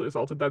sexually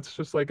assaulted. That's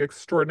just like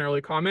extraordinarily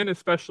common,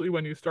 especially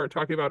when you start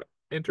talking about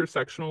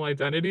intersectional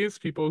identities,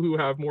 people who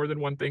have more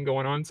than one thing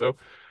going on. So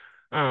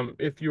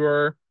if you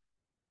are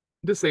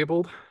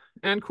disabled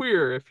and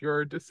queer, if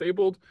you're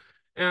disabled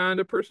and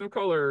a person of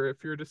color,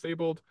 if you're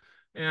disabled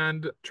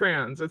and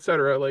trans,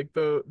 etc., like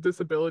the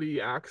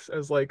disability acts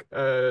as like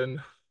an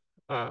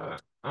uh,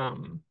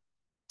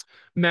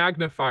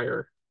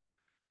 magnifier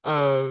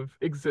of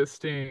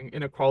existing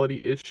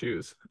inequality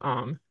issues.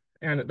 And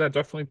that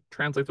definitely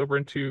translates over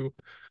into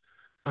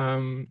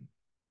um,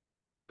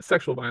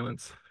 sexual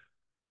violence.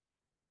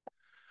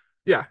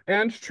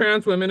 And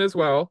trans women as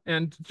well,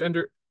 and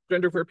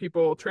genderqueer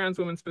people, trans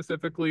women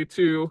specifically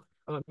too.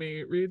 Let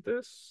me read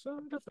this.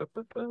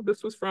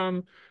 This was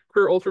from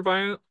Queer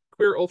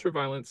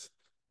Ultraviolence.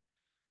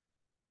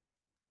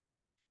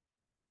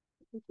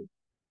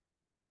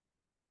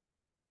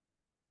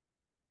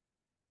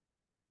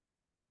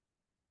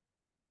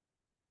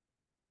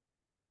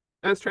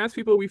 As trans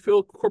people, we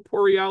feel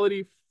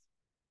corporeality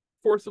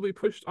forcibly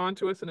pushed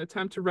onto us in an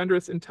attempt to render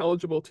us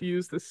intelligible, to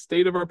use the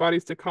state of our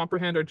bodies to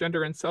comprehend our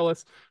gender and sell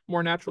us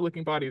more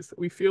natural-looking bodies.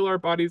 We feel our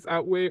bodies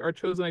outweigh our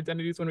chosen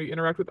identities when we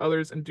interact with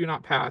others and do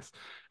not pass.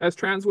 As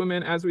trans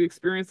women, as we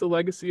experience the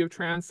legacy of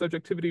trans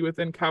subjectivity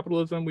within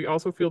capitalism, we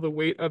also feel the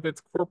weight of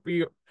its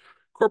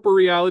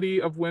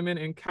corporeality of women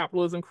in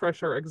capitalism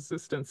crush our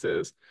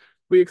existences.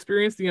 We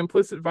experience the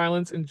implicit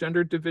violence and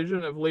gendered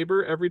division of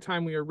labor every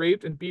time we are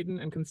raped and beaten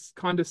and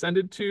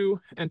condescended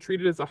to and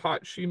treated as a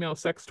hot she-male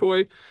sex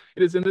toy.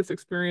 It is in this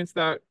experience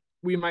that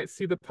we might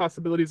see the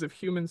possibilities of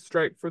human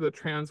strike for the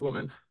trans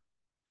woman.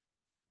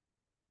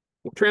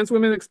 Trans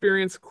women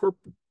experience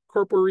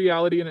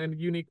corporeality in a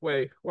unique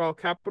way. While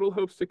capital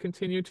hopes to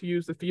continue to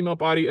use the female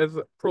body as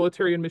a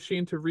proletarian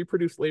machine to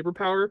reproduce labor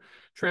power,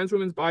 trans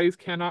women's bodies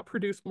cannot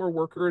produce more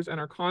workers and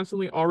are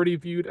constantly already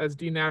viewed as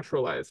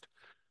denaturalized.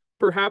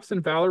 Perhaps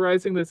in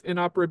valorizing this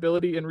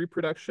inoperability in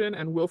reproduction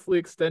and willfully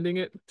extending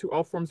it to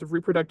all forms of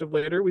reproductive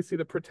labor, we see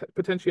the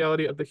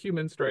potentiality of the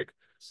human strike.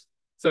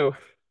 So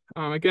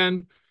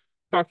again,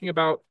 talking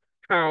about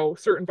how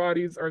certain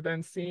bodies are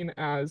then seen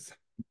as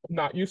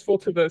not useful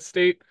to the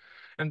state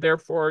and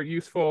therefore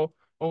useful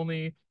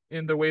only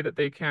in the way that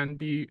they can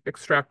be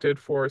extracted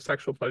for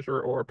sexual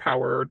pleasure or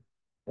power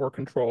or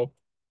control.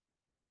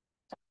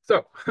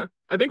 So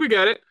I think we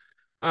get it.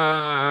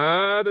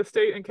 The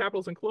state and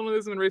capitalism,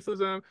 colonialism and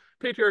racism,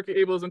 patriarchy,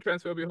 ableism,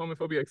 transphobia,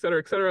 homophobia, et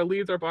cetera,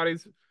 leads our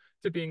bodies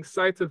to being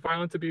sites of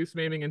violence, abuse,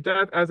 maiming, and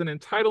death as an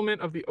entitlement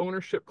of the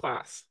ownership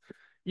class.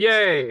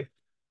 Yay.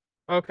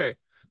 Okay.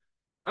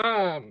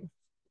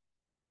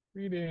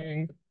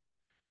 Reading.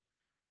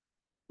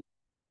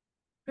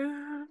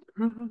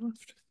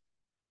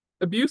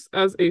 Abuse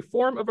as a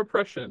form of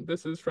oppression.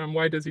 This is from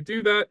Why Does He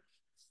Do That?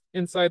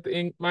 Inside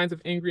the Minds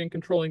of Angry and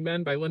Controlling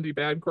Men by Lindy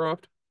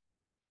Badcroft.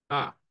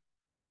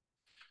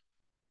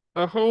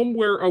 A home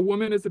where a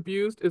woman is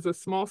abused is a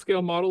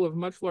small-scale model of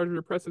much larger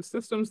repressive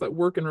systems that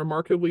work in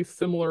remarkably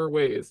similar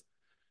ways.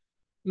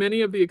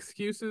 Many of the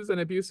excuses an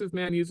abusive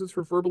man uses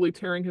for verbally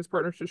tearing his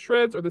partner to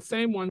shreds are the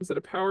same ones that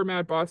a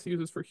power-mad boss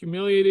uses for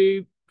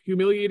humiliating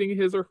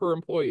his or her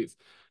employees.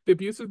 The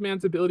abusive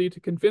man's ability to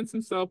convince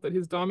himself that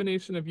his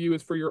domination of you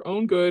is for your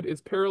own good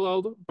is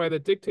paralleled by the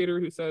dictator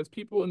who says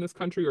people in this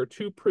country are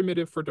too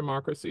primitive for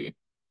democracy.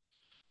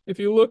 If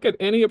you look at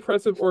any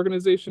oppressive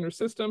organization or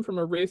system, from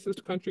a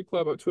racist country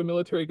club up to a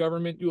military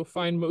government, you will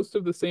find most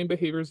of the same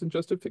behaviors and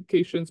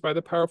justifications by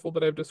the powerful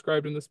that I've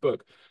described in this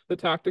book. The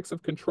tactics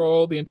of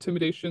control, the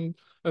intimidation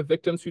of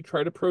victims who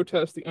try to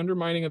protest, the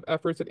undermining of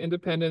efforts at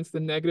independence, the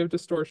negative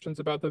distortions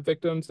about the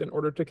victims in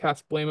order to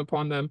cast blame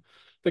upon them,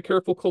 the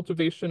careful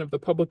cultivation of the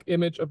public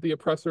image of the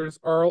oppressors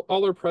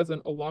all are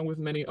present along with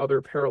many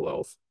other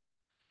parallels.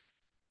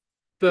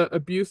 The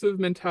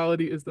abusive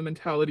mentality is the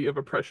mentality of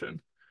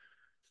oppression.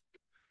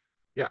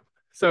 Yeah.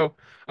 So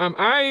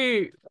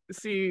I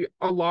see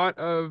a lot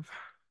of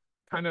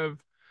kind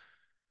of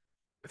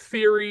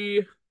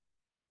theory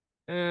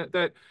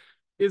that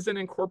isn't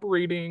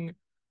incorporating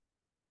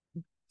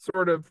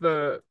sort of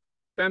the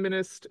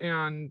feminist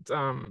and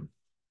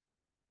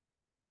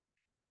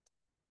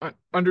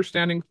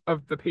understanding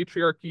of the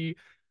patriarchy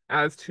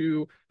as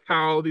to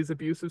how these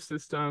abusive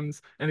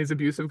systems and these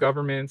abusive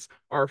governments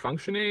are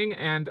functioning.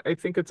 And I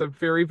think it's a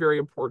very, very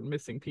important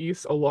missing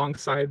piece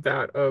alongside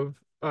that of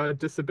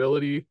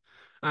disability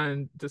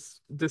and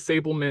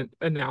disablement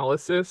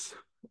analysis.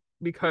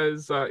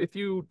 Because if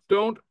you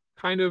don't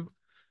kind of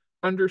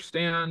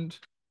understand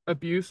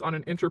abuse on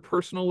an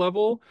interpersonal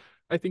level,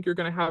 I think you're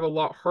going to have a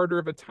lot harder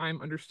of a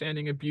time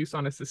understanding abuse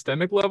on a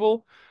systemic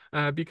level,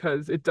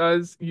 because it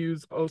does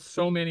use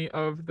so many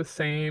of the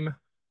same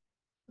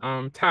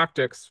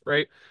tactics,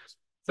 right?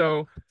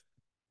 So,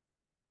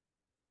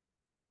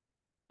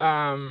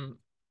 um,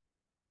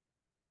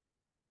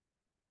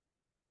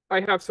 I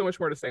have so much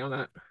more to say on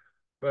that,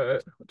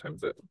 but what time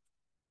is it?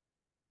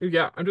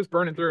 Yeah, I'm just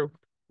burning through.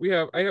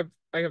 I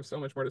have so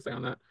much more to say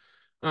on that.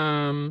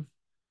 Um,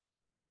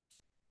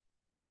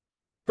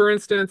 For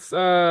instance,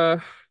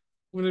 I'm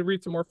going to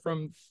read some more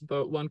from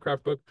the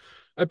Lundcraft book.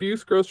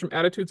 Abuse grows from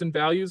attitudes and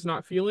values,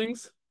 not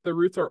feelings. The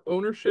roots are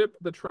ownership,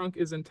 the trunk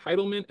is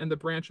entitlement, and the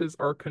branches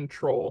are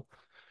control.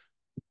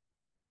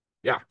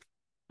 Yeah,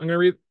 I'm going to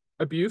read.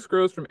 Abuse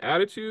grows from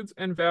attitudes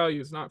and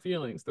values, not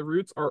feelings. The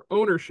roots are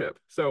ownership.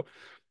 So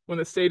when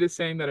the state is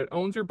saying that it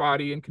owns your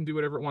body and can do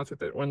whatever it wants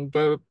with it, when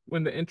the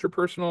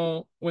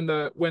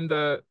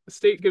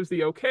state gives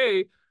the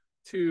okay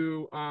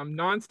to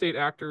non-state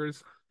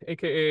actors,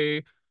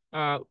 aka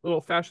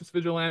little fascist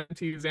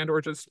vigilantes and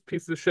or just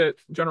pieces of shit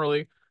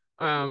generally,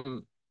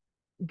 um,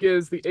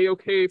 gives the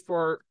a-okay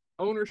for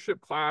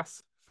ownership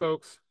class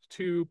folks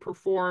to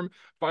perform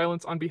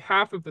violence on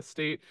behalf of the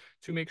state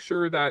to make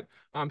sure that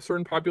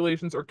certain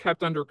populations are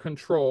kept under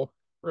control,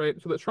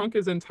 right? So the trunk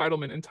is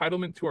entitlement,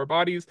 entitlement to our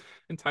bodies,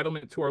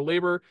 entitlement to our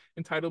labor,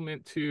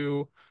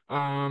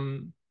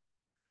 um,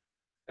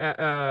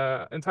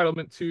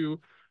 entitlement to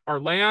our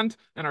land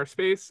and our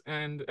space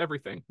and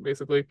everything,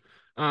 basically.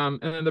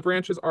 And then the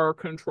branches are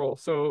control.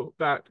 So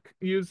that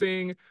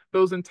using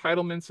those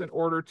entitlements in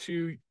order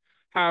to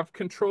have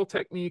control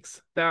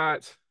techniques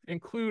that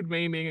include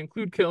maiming,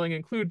 include killing,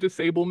 include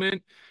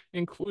disablement,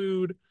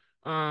 include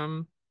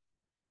um,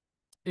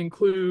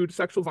 include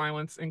sexual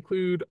violence,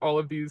 include all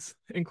of these,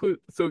 include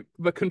so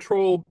the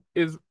control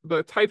is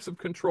the types of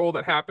control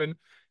that happen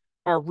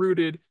are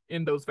rooted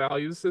in those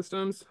value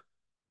systems,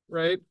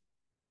 right?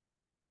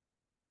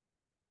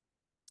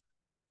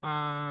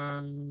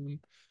 Um,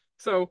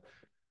 so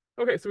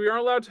okay, so we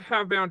aren't allowed to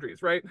have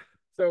boundaries, right?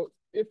 So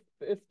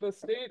if the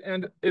state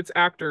and its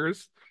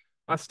actors,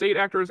 state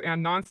actors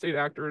and non-state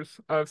actors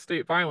of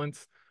state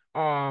violence,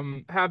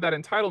 have that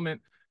entitlement,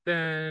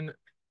 then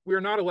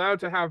we're not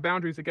allowed to have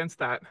boundaries against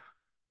that,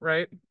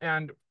 right?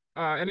 And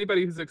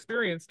anybody who's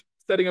experienced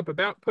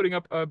putting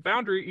up a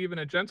boundary, even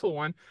a gentle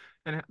one,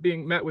 and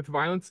being met with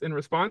violence in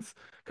response,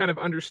 kind of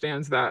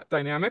understands that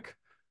dynamic.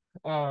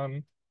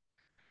 Um,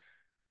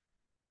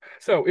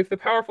 so, if the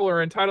powerful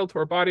are entitled to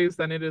our bodies,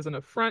 then it is an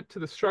affront to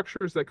the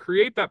structures that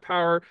create that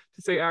power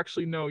to say,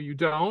 actually, no, you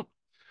don't,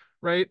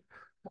 right?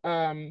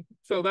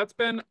 So that's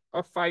been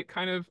a fight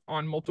kind of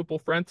on multiple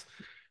fronts.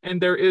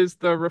 And there is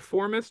the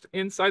reformist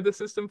inside the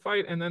system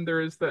fight, and then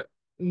there is the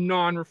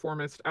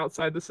non-reformist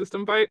outside the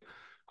system fight.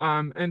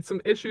 And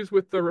some issues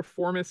with the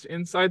reformist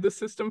inside the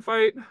system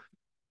fight.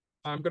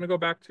 I'm going to go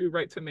back to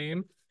right to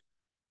maim,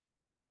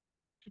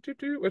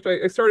 which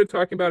I started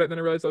talking about it, and then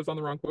I realized I was on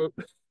the wrong quote.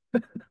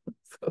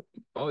 So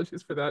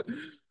apologies for that.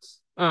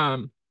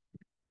 Um,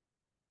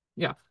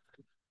 yeah.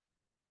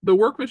 The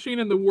work machine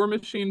and the war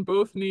machine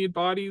both need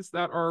bodies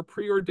that are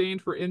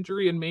preordained for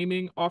injury and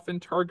maiming, often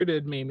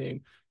targeted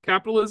maiming.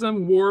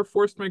 Capitalism, war,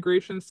 forced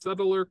migration,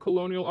 settler,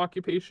 colonial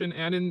occupation,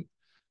 and in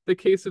the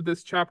case of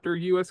this chapter,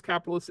 US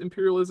capitalist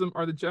imperialism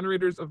are the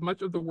generators of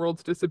much of the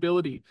world's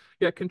disability,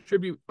 yet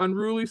contribute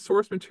unruly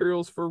source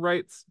materials for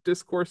rights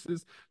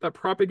discourses that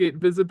propagate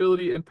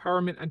visibility,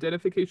 empowerment,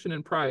 identification,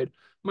 and pride.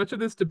 Much of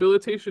this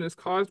debilitation is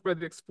caused by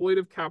the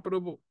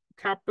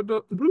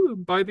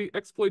by the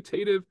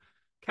exploitative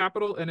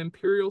capital and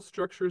imperial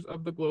structures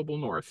of the global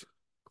north.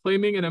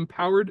 Claiming an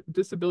empowered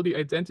disability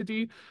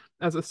identity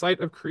as a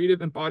site of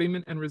creative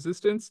embodiment and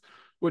resistance,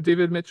 what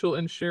David Mitchell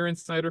and Sharon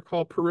Snyder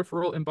call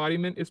peripheral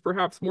embodiment, is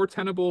perhaps more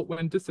tenable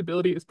when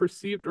disability is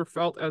perceived or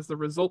felt as the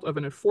result of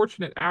an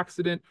unfortunate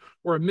accident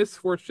or a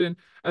misfortune,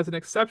 as an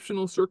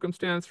exceptional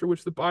circumstance for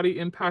which the body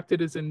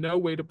impacted is in no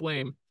way to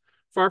blame.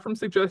 Far from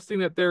suggesting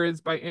that there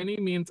is by any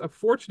means a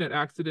fortunate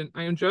accident,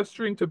 I am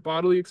gesturing to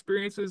bodily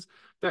experiences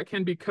that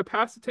can be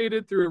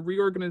capacitated through a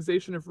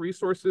reorganization of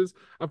resources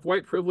of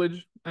white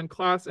privilege and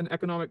class and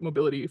economic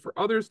mobility. For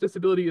others,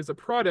 disability is a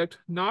product,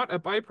 not a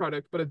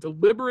byproduct, but a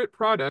deliberate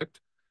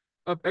product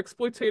of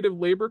exploitative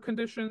labor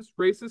conditions,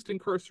 racist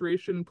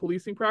incarceration and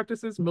policing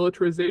practices,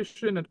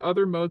 militarization, and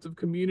other modes of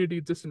community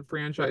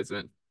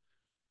disenfranchisement.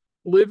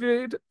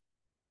 Lived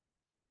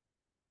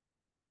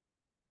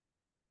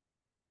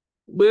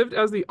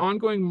as the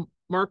ongoing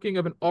marking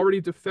of an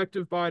already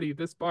defective body,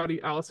 this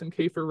body, Alison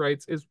Kafer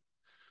writes, is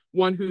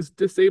one whose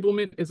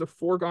disablement is a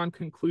foregone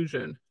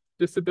conclusion.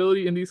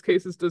 Disability in these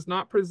cases does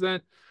not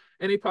present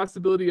any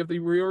possibility of the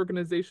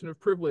reorganization of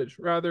privilege.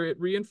 Rather, it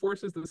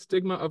reinforces the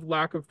stigma of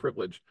lack of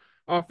privilege.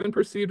 Often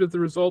perceived as the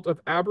result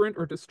of aberrant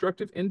or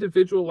destructive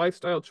individual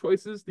lifestyle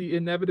choices, the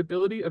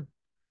inevitability of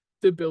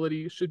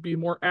disability should be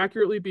more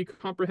accurately be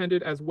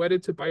comprehended as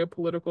wedded to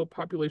biopolitical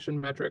population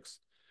metrics.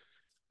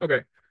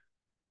 Okay.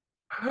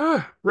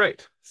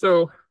 Right.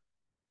 So,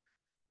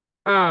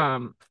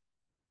 um,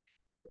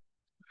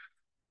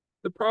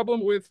 the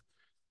problem with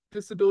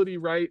disability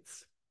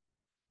rights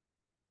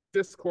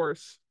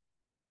discourse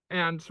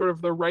and sort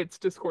of the rights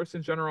discourse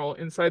in general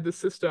inside the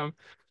system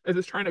is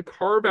it's trying to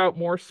carve out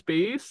more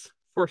space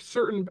for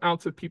certain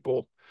amounts of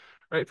people,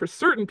 right? For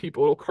certain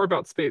people, it'll carve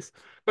out space.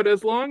 But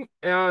as long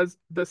as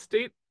the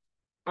state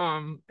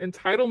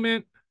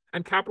entitlement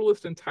and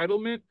capitalist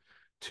entitlement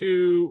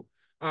to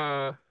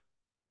uh,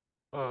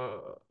 uh,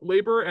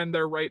 labor and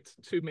their right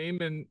to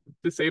maim and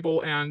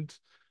disable and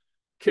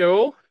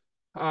kill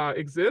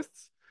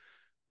exists,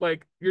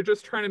 like you're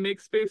just trying to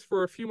make space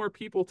for a few more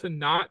people to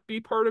not be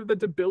part of the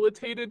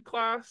debilitated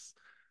class,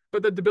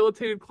 but the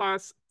debilitated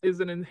class is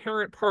an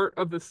inherent part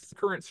of this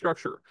current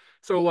structure.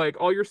 So like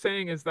all you're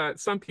saying is that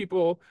some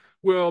people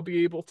will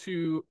be able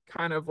to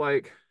kind of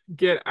like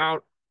get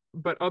out,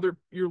 but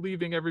you're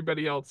leaving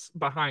everybody else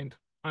behind.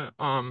 Uh,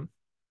 um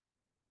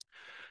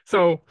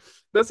so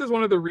this is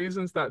one of the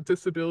reasons that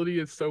disability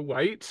is so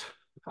white,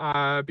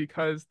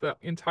 because the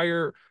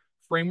entire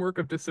framework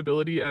of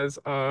disability as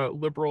a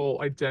liberal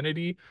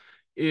identity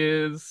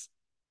is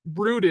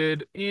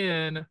rooted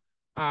in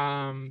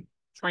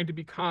trying to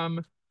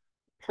become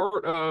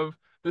part of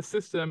the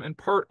system and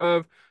part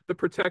of the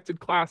protected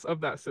class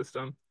of that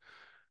system,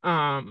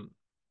 um,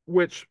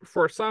 which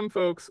for some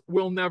folks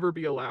will never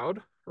be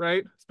allowed,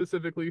 right?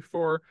 Specifically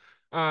for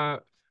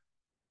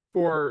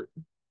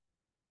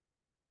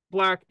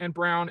Black and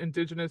brown,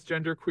 indigenous,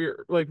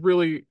 genderqueer, like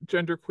really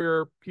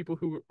genderqueer people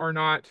who are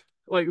not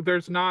like there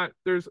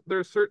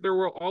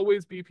will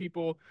always be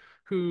people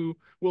who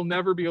will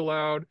never be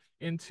allowed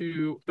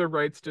into the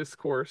rights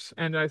discourse.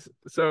 And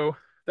so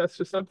that's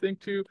just something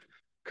to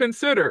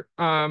consider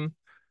when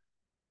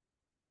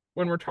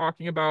we're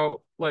talking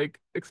about like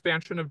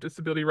expansion of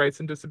disability rights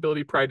and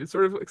disability pride. It's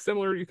sort of like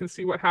similar. You can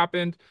see what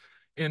happened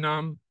in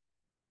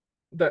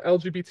the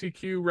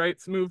LGBTQ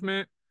rights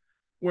movement,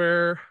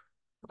 where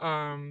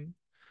um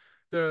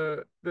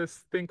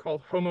this thing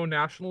called homo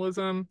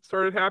nationalism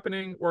started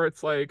happening, where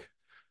it's like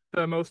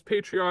the most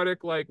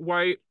patriotic, like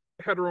white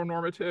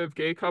heteronormative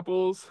gay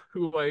couples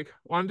who like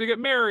wanted to get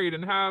married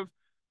and have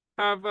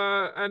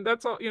and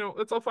that's all,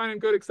 that's all fine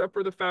and good, except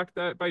for the fact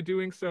that by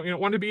doing so,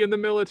 want to be in the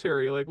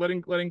military, like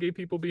letting gay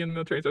people be in the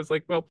military. So it's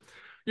like, well,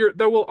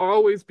 there will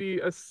always be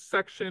a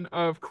section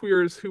of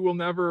queers who will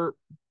never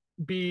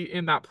be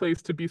in that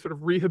place to be sort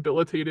of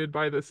rehabilitated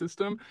by the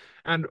system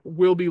and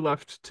will be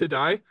left to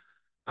die.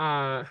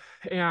 Uh,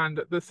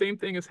 and the same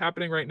thing is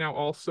happening right now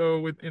also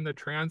within the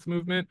trans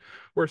movement,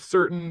 where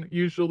certain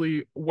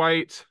usually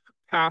white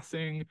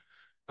passing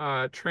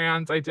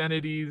trans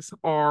identities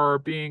are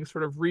being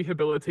sort of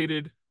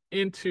rehabilitated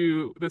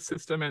into the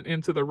system and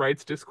into the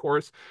rights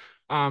discourse,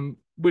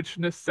 which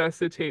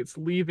necessitates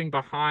leaving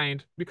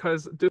behind,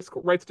 because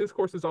rights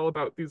discourse is all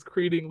about these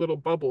creating little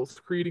bubbles,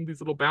 creating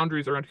these little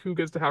boundaries around who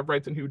gets to have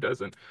rights and who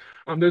doesn't.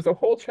 There's a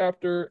whole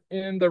chapter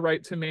in the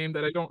Right to Maim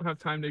that I don't have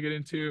time to get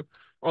into,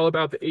 all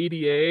about the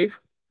ADA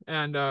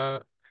and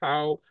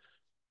how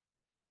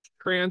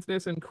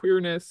transness and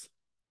queerness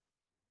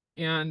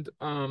and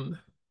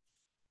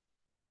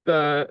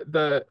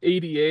the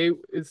ADA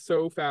is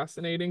so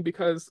fascinating,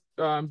 because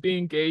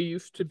being gay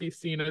used to be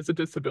seen as a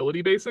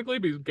disability, basically,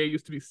 because gay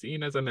used to be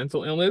seen as a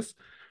mental illness,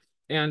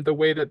 and the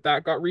way that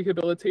that got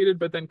rehabilitated,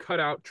 but then cut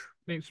out,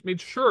 made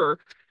sure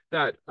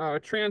that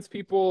trans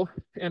people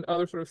and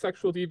other sort of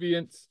sexual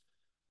deviants,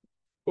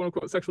 quote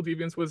unquote sexual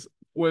deviance,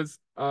 was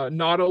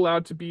not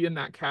allowed to be in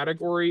that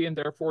category and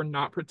therefore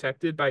not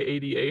protected by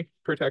ADA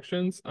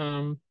protections.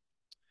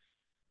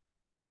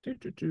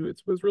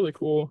 It was really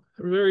cool.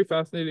 A very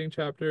fascinating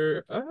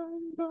chapter. I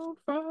don't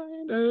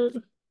find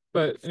it.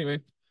 But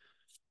anyway,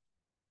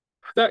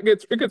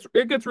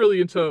 it gets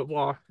really into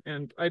law,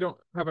 and I don't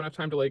have enough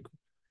time to like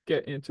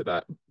get into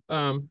that.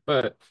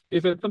 But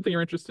if it's something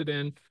you're interested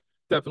in,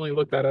 definitely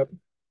look that up.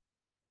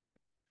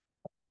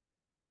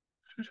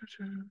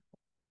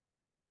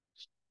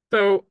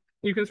 So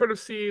you can sort of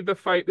see the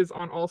fight is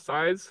on all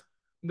sides.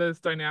 There's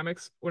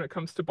dynamics when it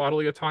comes to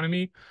bodily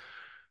autonomy.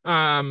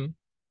 Um,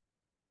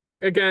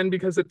 Again,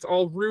 because it's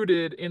all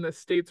rooted in the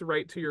state's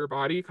right to your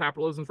body,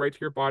 capitalism's right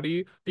to your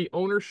body, the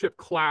ownership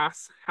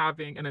class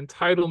having an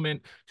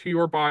entitlement to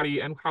your body,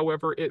 and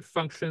however it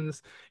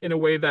functions in a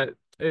way that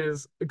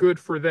is good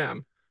for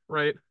them,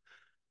 right?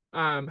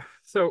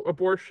 So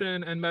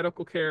abortion and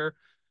medical care,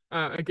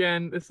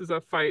 again, this is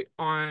a fight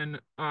on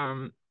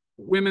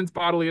women's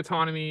bodily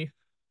autonomy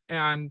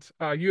and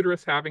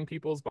uterus having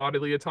people's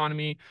bodily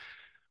autonomy.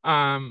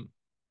 Um,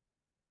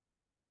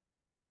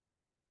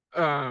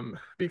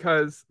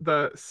 because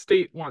the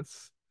state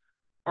wants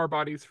our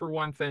bodies for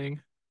one thing,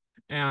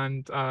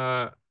 and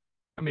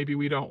maybe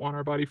we don't want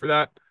our body for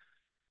that.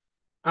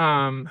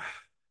 Um,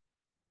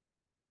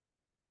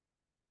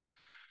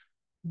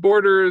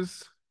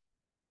 Borders,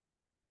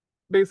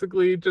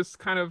 basically just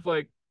kind of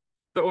like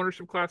the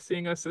ownership class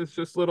seeing us as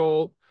just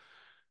little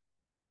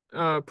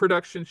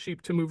production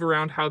sheep to move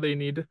around how they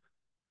need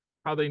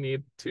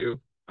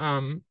to.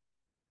 Um,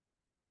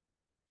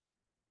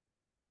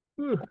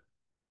 and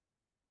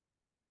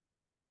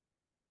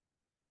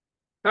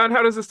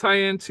how does this tie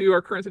into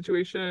our current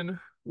situation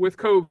with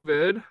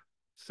COVID?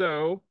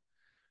 So,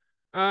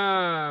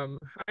 I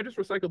just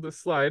recycled this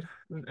slide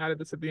and added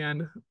this at the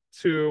end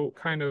to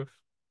kind of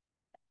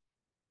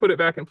put it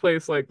back in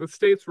place, like the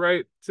state's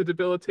right to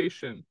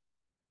debilitation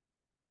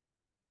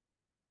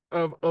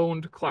of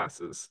owned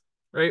classes,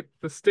 right?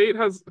 The state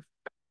has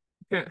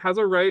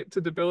a right to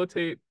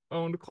debilitate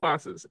owned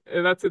classes.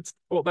 And that's its,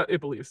 well, that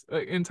it believes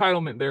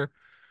entitlement there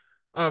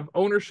of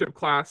ownership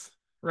class,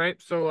 right?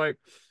 So like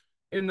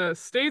in the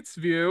state's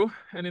view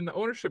and in the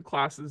ownership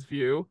class's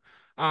view,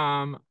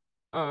 um,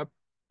 uh,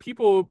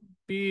 people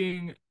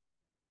being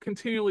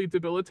continually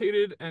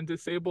debilitated and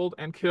disabled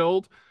and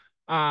killed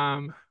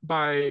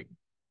by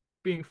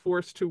being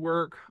forced to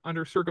work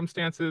under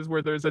circumstances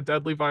where there's a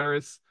deadly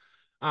virus.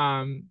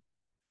 Um,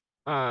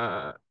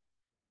 uh,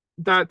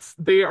 that's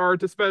they are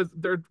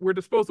we're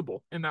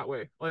disposable in that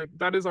way. Like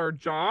that is our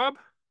job,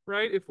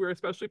 right? If we're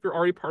especially if you're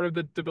already part of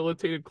the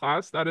debilitated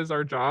class, that is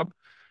our job,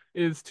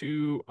 is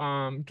to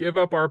give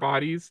up our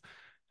bodies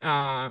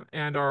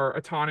and our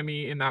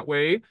autonomy in that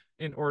way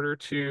in order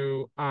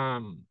to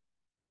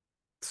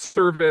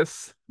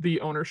service the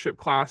ownership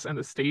class and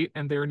the state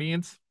and their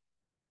needs,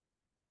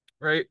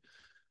 right?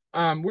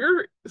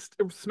 We're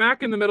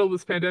smack in the middle of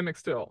this pandemic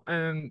still,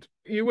 and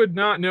you would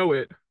not know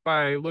it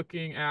by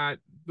looking at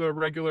the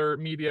regular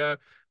media,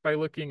 by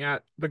looking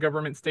at the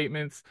government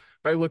statements,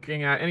 by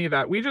looking at any of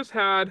that. We just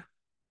had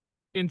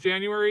in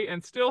January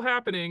and still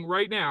happening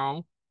right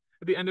now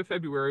at the end of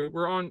February.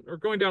 We're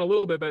going down a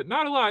little bit, but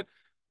not a lot.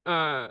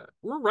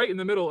 We're right in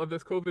the middle of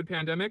this COVID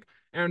pandemic,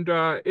 and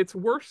it's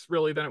worse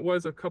really than it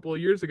was a couple of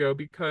years ago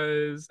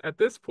because at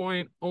this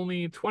point,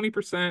 only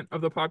 20%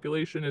 of the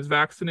population is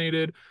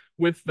vaccinated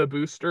with the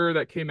booster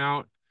that came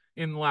out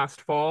in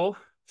last fall.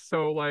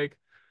 So like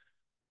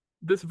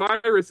this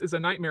virus is a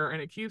nightmare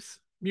and it keeps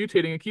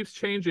mutating, it keeps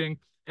changing.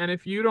 And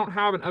if you don't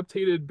have an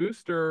updated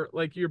booster,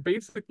 like you're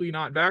basically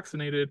not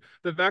vaccinated.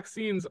 The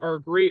vaccines are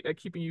great at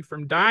keeping you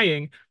from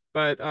dying,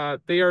 but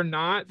they are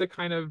not the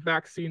kind of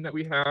vaccine that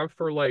we have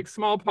for like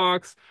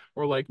smallpox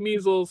or like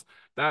measles.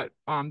 That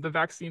the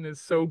vaccine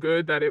is so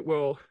good that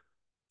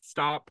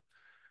stop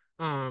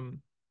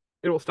um,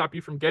 it will stop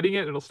you from getting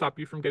it. It'll stop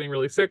you from getting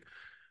really sick.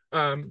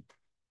 Um,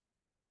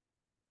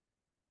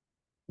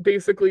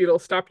 Basically it'll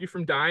stop you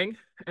from dying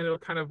and it'll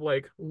kind of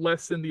like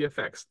lessen the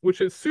effects, which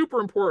is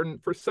super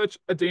important for such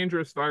a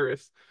dangerous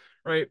virus,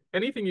 right?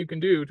 Anything you can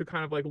do to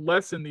kind of like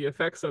lessen the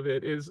effects of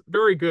it is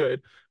very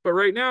good. But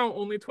right now,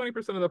 only 20%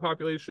 of the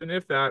population,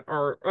 if that,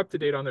 are up to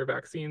date on their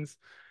vaccines.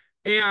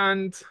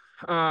 And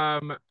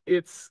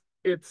it's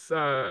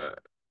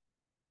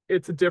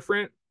a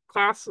different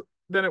class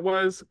than it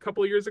was a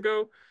couple of years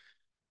ago,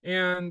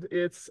 and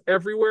it's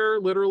everywhere.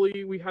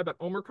 Literally, we had that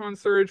Omicron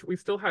surge. We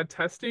still had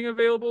testing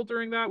available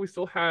during that. We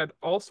still had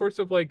all sorts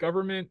of like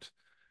government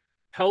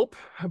help,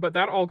 but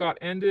that all got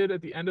ended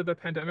at the end of the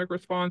pandemic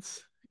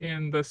response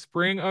in the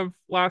spring of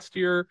last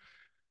year.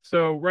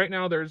 So right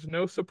now there's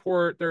no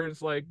support,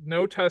 there's like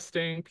no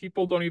testing,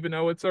 people don't even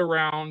know it's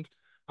around.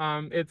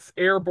 It's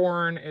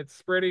airborne, it's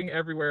spreading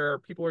everywhere.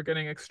 People are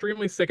getting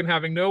extremely sick and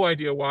having no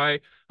idea why.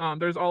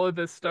 There's all of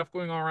this stuff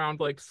going on around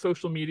like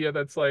social media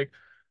that's like,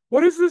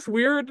 what is this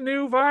weird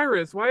new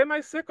virus? Why am I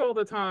sick all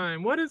the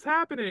time? What is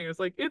happening? It's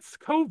like, it's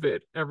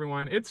COVID,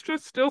 everyone. It's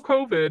just still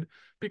COVID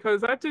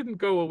because that didn't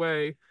go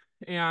away.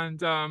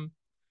 And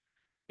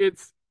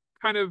it's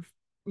kind of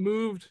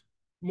moved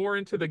more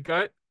into the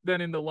gut than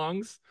in the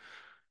lungs.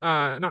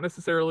 Not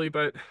necessarily,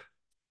 but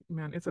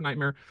man, it's a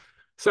nightmare.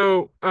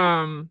 So,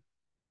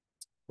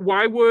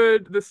 why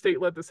would the state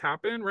let this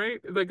happen, right?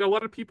 Like a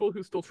lot of people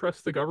who still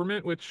trust the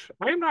government, which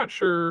I am not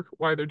sure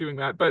why they're doing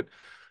that, but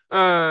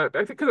I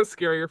think because it's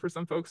scarier for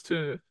some folks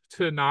to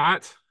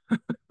not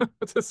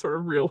to sort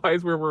of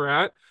realize where we're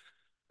at.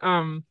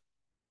 Um,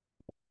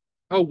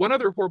 oh, one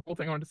other horrible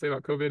thing I wanted to say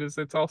about COVID is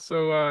it's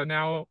also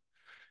now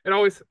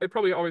it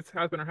probably always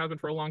has been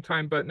for a long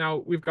time, but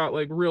now we've got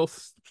like real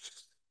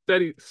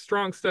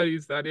strong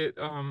studies that it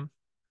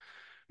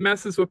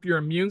messes with your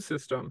immune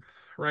system,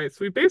 right? So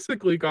we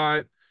basically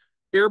got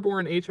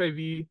airborne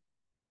HIV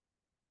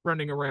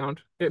running around.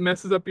 It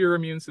messes up your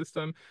immune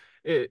system.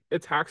 It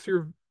attacks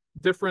your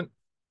different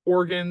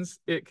organs.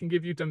 It can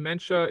give you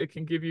dementia.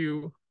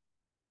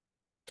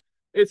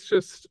 It's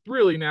just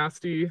really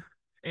nasty.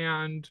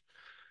 And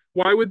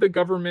why would the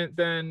government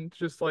then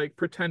just like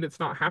pretend it's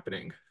not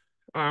happening?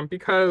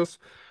 Because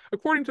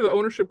according to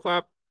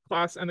the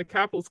class and the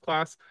capitalist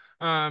class,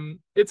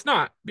 it's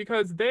not,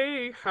 because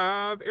they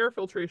have air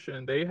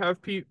filtration.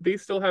 They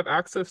still have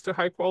access to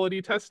high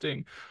quality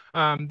testing.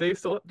 They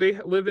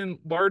live in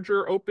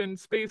larger open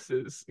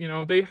spaces. You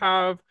know, they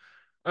have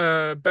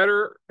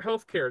better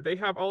healthcare. They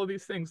have all of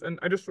these things. And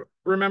I just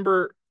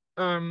remember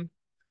um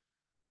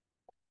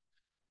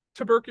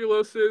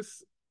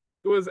tuberculosis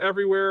was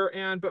everywhere,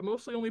 but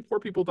mostly only poor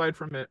people died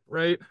from it,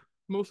 right?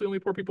 Mostly only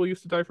poor people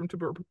used to die from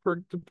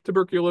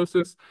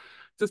tuberculosis,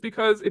 just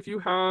because if you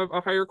have a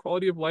higher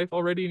quality of life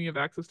already and you have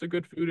access to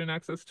good food and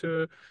access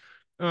to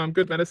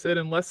good medicine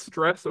and less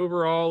stress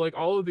overall, like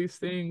all of these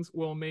things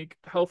will make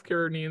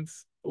healthcare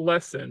needs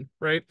lessen,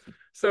 right?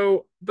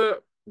 So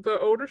the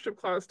ownership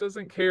class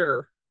doesn't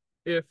care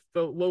if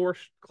the lower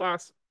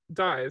class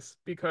dies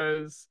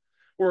because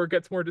or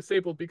gets more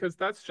disabled, because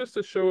that's just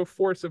a show of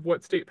force of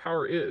what state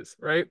power is,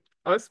 right?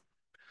 Us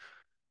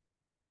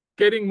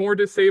getting more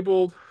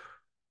disabled,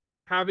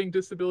 having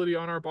disability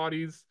on our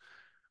bodies,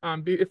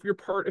 if you're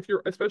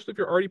especially if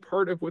you're already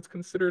part of what's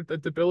considered the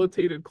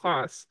debilitated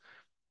class,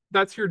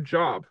 that's your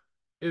job,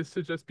 is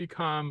to just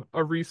become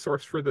a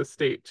resource for the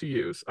state to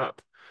use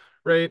up,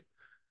 right?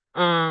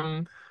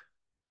 Um,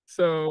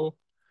 so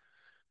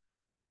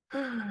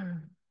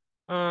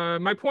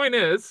My point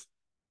is,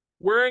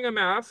 wearing a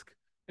mask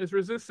is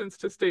resistance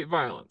to state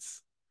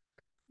violence.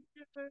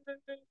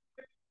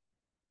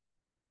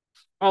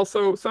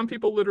 Also, some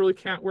people literally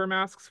can't wear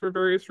masks for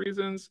various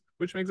reasons,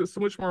 which makes it so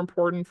much more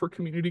important for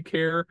community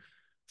care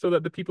so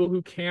that the people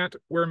who can't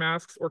wear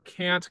masks or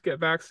can't get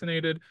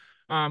vaccinated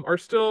are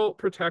still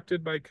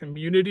protected by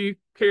community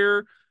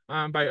care,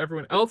 by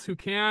everyone else who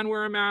can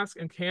wear a mask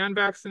and can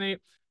vaccinate,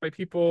 by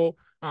people.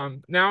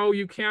 Now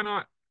you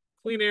cannot,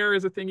 clean air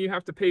is a thing you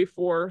have to pay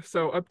for.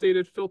 So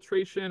updated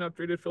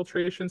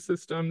filtration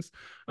systems,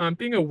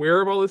 being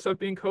aware of all this stuff,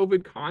 being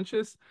COVID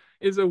conscious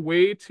is a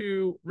way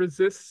to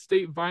resist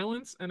state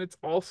violence. And it's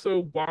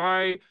also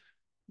why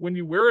when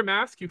you wear a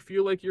mask, you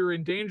feel like you're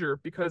in danger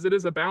because it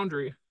is a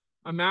boundary.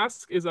 A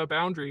mask is a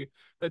boundary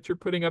that you're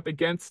putting up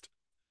against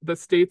the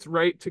state's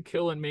right to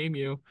kill and maim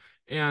you.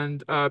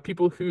 And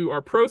people who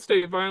are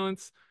pro-state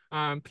violence,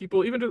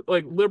 people, even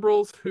like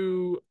liberals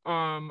who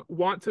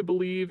want to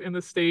believe in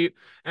the state,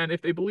 and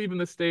if they believe in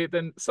the state,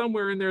 then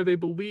somewhere in there they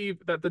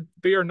believe that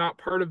they are not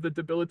part of the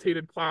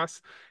debilitated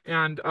class,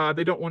 and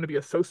they don't want to be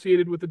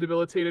associated with the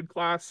debilitated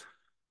class.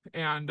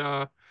 And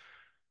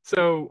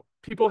so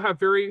people have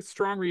very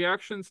strong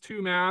reactions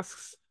to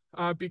masks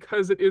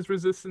because it is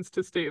resistance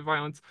to state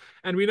violence.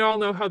 And we all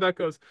know how that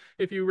goes.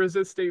 If you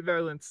resist state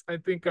violence, I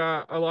think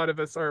a lot of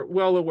us are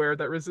well aware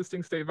that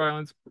resisting state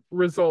violence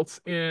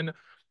results in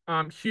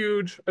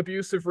huge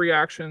abusive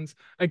reactions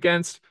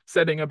against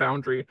setting a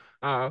boundary.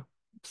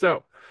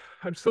 So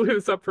I'm just leaving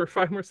this up for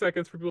 5 more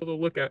seconds for people to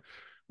look at.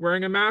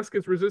 Wearing a mask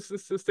is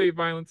resistance to state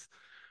violence.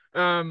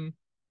 Um,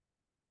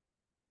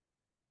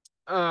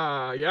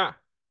 yeah,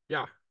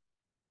 yeah,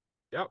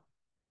 yep.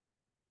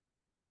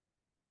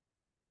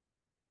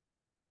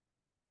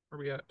 Where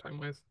are we at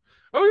time-wise?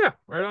 Oh yeah,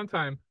 right on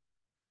time.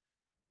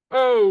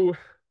 Oh,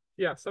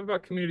 yeah, stuff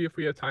about community if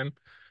we have time.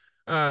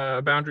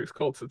 Boundaries,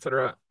 cults,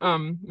 etc.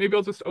 Maybe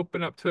I'll just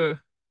open up to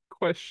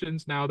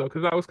questions now though,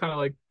 because that was kind of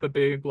like the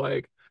big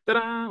like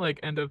ta-da, like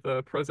end of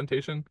the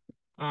presentation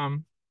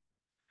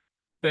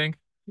thing.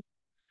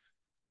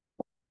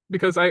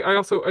 Because I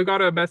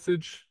got a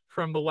message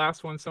from the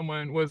last one.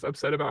 Someone was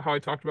upset about how I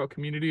talked about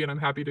community, and I'm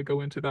happy to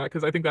go into that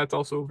because I think that's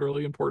also a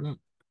really important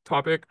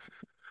topic.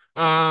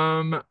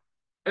 Um,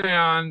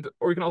 and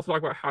or we can also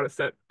talk about how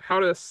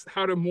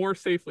to more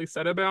safely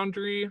set a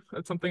boundary.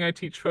 That's something I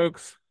teach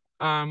folks.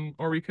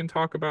 Or we can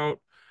talk about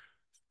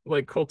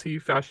like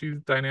culty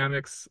fascist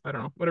dynamics. I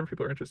don't know, whatever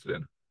people are interested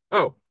in.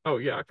 Oh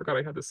yeah, I forgot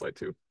I had this slide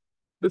too.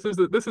 This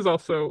is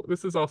also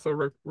this was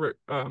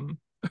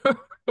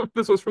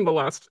from the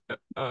last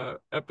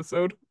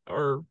episode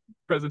or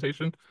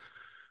presentation.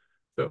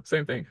 So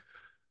same thing.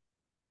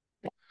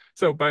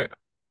 So by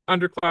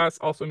underclass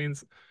also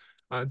means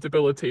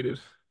debilitated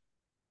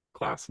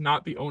class,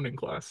 not the owning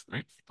class,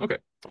 right? Okay.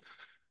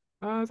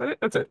 Is that it?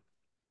 That's it.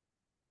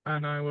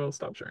 And I will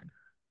stop sharing.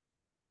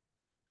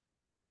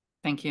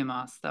 Thank you,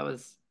 Moss. That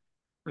was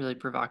really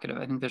provocative.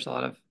 I think there's a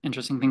lot of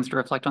interesting things to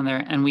reflect on there.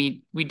 And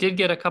we did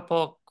get a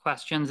couple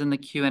questions in the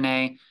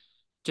Q&A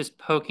just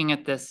poking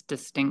at this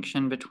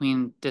distinction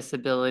between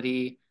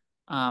disability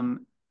or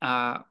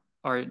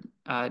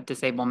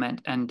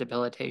disablement and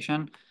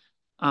debilitation.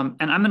 And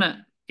I'm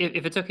gonna,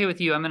 if it's okay with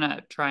you, I'm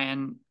gonna try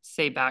and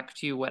say back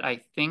to you what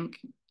I think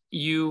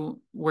you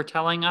were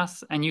telling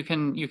us, and you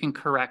can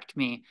correct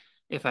me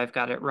if I've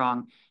got it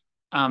wrong.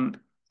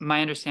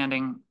 My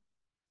understanding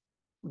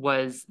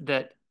was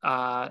that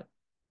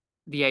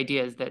the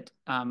idea is that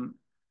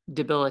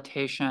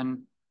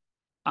debilitation,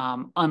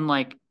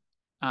 unlike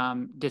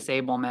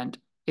disablement,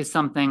 is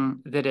something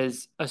that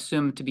is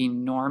assumed to be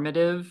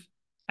normative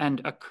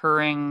and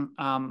occurring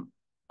on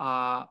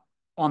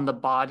the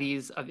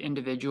bodies of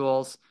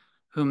individuals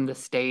whom the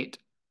state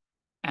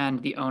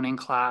and the owning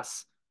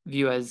class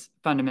view as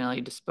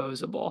fundamentally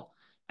disposable.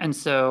 And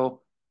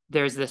so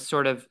there's this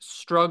sort of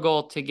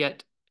struggle to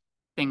get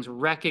things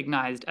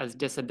recognized as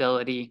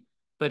disability,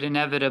 but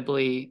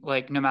inevitably,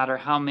 like no matter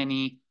how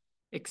many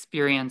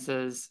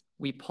experiences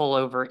we pull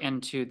over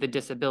into the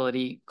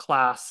disability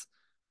class,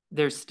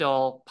 there's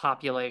still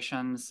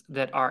populations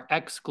that are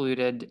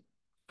excluded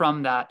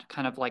from that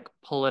kind of like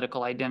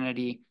political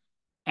identity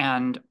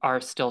and are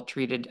still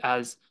treated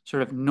as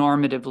sort of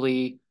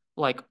normatively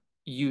like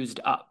used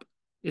up.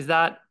 Is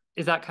that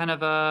kind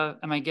of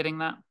am I getting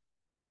that?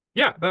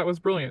 Yeah, that was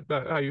brilliant.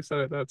 That how you said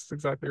it. That's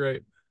exactly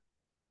right.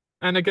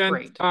 And again,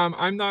 Great.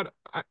 I'm not.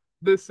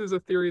 This is a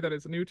theory that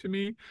is new to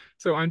me,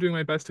 so I'm doing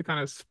my best to kind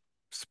of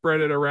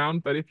spread it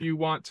around. But if you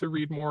want to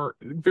read more,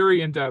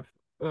 very in depth,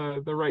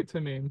 the Right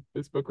to Name,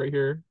 this book right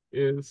here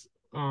is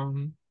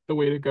the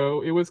way to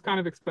go. It was kind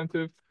of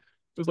expensive.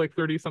 It was like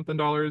 30 something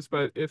dollars,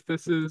 but if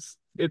this is,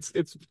 it's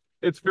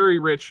very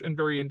rich and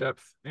very in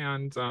depth,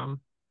 and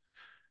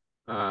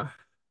uh,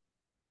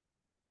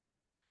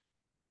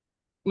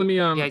 let me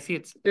Yeah, I see I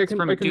it's can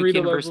I from can Duke read a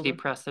University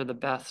little. Press. They're the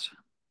best.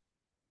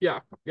 Yeah,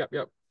 yep.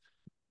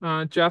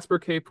 Jasper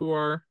K.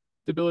 Puar,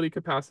 Debility,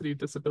 Capacity,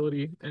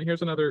 Disability. And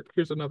here's another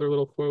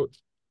little quote.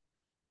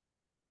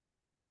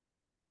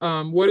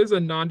 What is a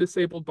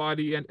non-disabled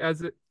body and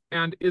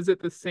And is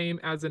it the same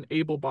as an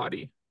able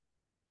body?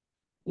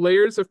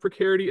 Layers of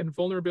precarity and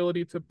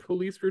vulnerability to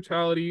police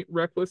brutality,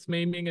 reckless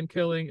maiming and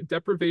killing,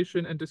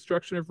 deprivation and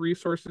destruction of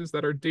resources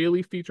that are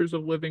daily features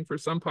of living for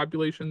some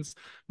populations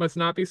must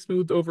not be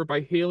smoothed over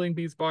by hailing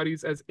these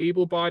bodies as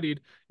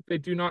able-bodied if they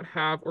do not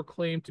have or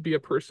claim to be a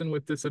person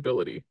with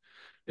disability.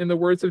 In the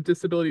words of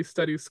disability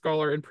studies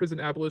scholar and prison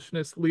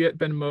abolitionist Leah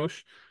Ben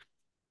Moshe,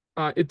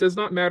 it does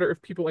not matter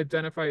if people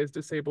identify as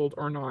disabled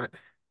or not.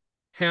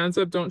 Hands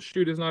up, don't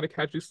shoot is not a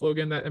catchy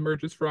slogan that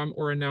emerges from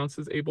or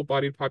announces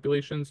able-bodied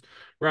populations.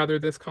 Rather,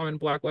 this common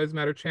Black Lives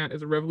Matter chant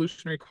is a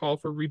revolutionary call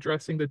for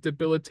redressing the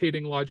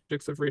debilitating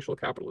logics of racial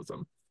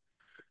capitalism.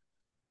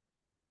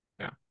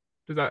 Yeah.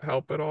 Does that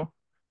help at all?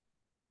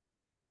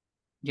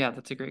 Yeah,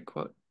 that's a great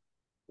quote.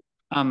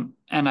 And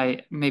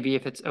I maybe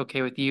if it's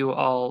okay with you,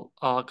 I'll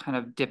kind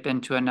of dip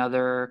into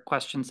another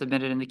question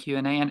submitted in the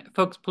Q&A. And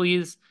folks,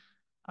 please,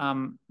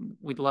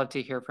 we'd love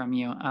to hear from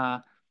you.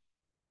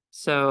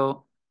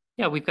 So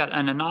yeah, we've got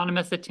an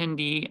anonymous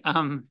attendee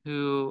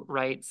who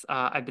writes,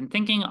 I've been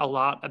thinking a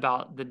lot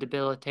about the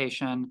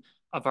debilitation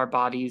of our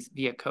bodies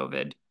via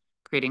COVID,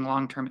 creating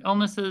long-term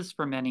illnesses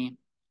for many,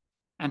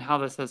 and how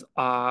this has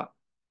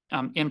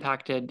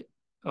impacted,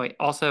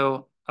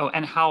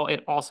 and how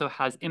it also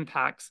has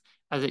impacts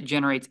as it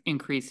generates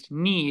increased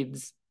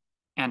needs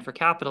and for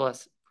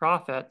capitalists,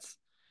 profits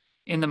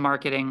in the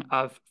marketing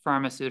of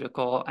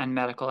pharmaceutical and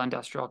medical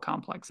industrial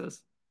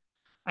complexes.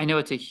 I know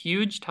it's a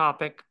huge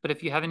topic, but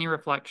if you have any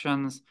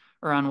reflections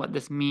around what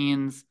this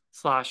means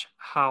slash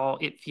how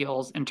it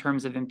feels in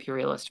terms of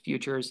imperialist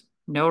futures,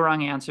 no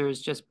wrong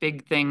answers, just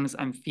big things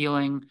I'm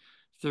feeling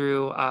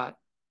through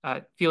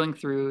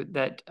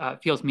that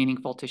feels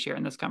meaningful to share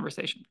in this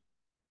conversation.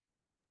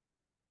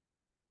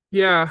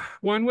 Yeah,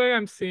 one way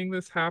I'm seeing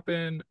this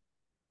happen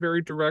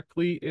very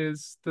directly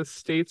is the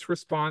state's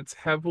response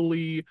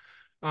heavily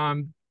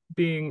um,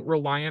 being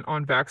reliant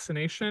on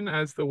vaccination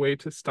as the way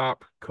to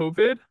stop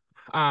COVID.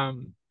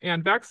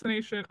 And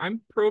vaccination,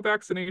 I'm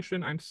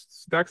pro-vaccination.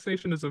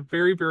 Vaccination is a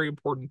very, very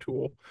important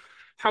tool.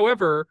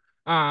 However,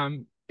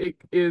 it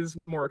is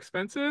more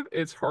expensive.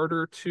 It's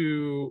harder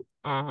to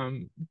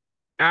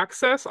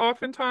access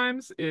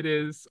oftentimes. It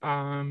is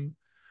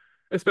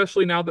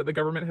especially now that the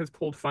government has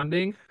pulled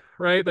funding,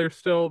 right? There's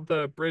still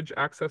the bridge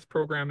access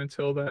program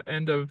until the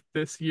end of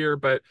this year,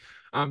 but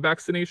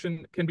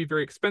vaccination can be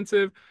very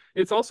expensive.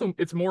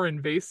 It's more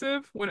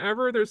invasive.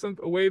 Whenever there's a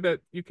way that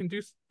you can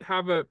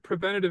have a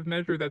preventative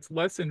measure that's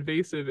less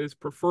invasive is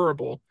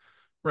preferable,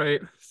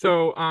 right?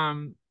 So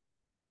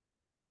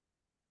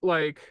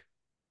like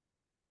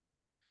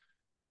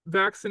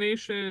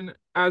vaccination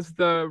as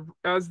the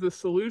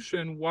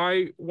solution,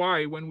 why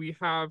when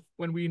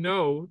we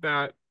know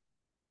that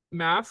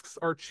masks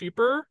are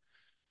cheaper,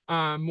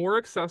 more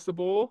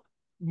accessible,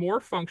 more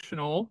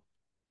functional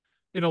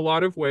in a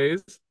lot of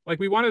ways. Like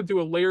we want to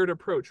do a layered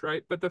approach,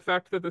 right? But the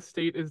fact that the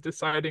state is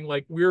deciding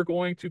like we're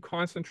going to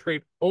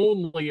concentrate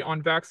only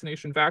on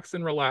vaccination, vax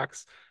and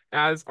relax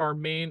as our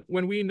main,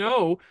 when we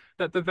know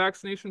that the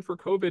vaccination for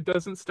COVID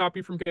doesn't stop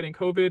you from getting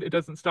COVID, it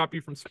doesn't stop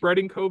you from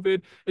spreading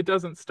COVID, it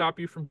doesn't stop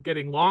you from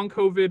getting long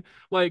COVID.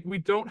 Like we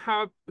don't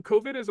have,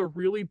 COVID is a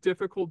really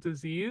difficult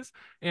disease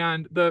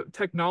and the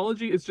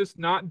technology is just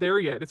not there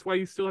yet. It's why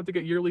you still have to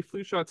get yearly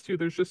flu shots too.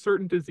 There's just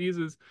certain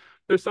diseases,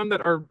 there's some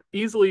that are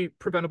easily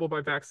preventable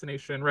by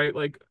vaccination, right?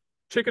 Like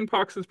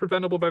chickenpox is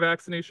preventable by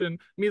vaccination,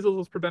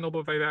 measles is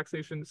preventable by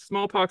vaccination,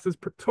 smallpox is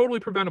totally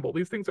preventable.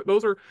 These things,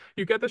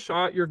 you get the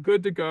shot, you're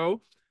good to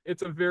go.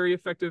 It's a very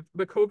effective,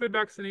 the COVID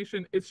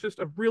vaccination, it's just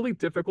a really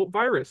difficult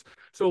virus.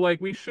 So like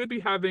we should be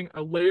having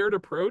a layered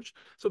approach.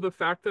 So the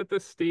fact that the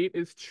state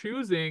is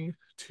choosing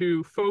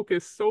to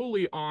focus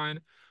solely on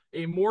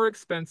a more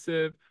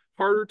expensive,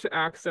 harder to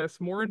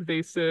access, more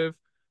invasive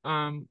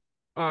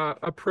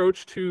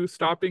approach to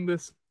stopping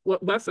this,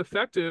 less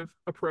effective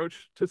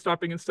approach to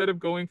stopping, instead of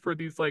going for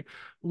these like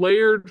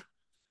layered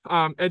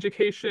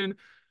education,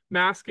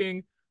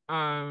 masking,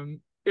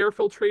 air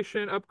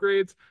filtration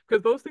upgrades,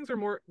 because those things are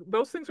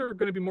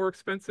going to be more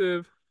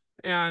expensive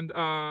and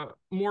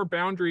more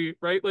boundary,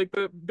 right? Like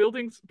the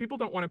buildings, people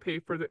don't want to pay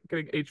for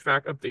getting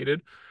HVAC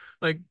updated.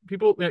 Like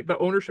people, like the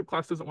ownership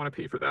class doesn't want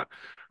to pay for that,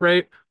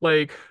 right?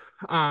 Like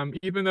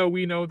even though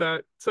we know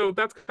that, so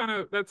that's kind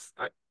of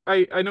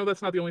I know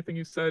that's not the only thing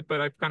you said, but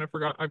I've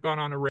gone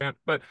on a rant.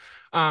 But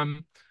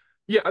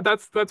yeah,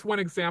 that's one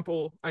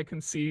example I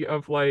can see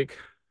of like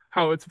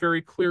how it's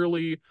very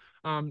clearly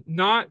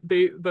not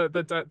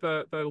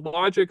the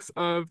logics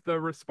of the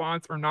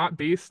response are not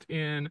based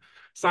in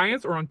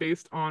science or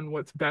based on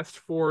what's best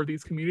for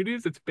these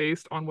communities. It's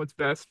based on what's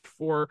best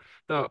for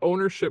the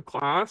ownership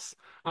class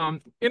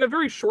in a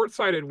very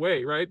short-sighted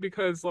way, right?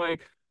 Because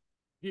like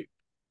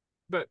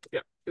but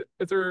yeah,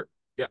 is there,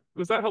 yeah,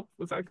 was that help?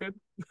 Was that good?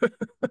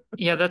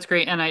 Yeah, that's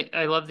great. And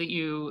I love that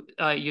you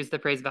use the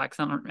phrase vax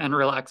and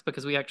relax,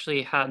 because we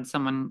actually had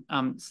someone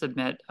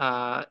submit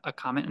a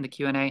comment in the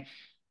Q&A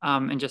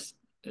and just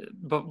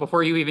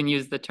before you even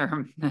use the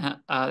term, they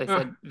Uh,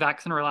 said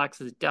vax and relax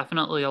is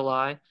definitely a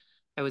lie.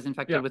 I was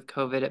infected Yeah. with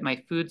COVID at my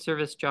food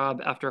service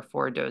job after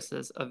 4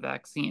 doses of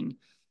vaccine.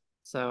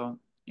 So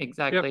Yep.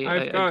 exactly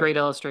I've a got, great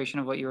illustration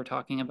of what you were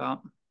talking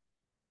about.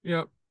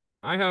 yep.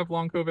 I have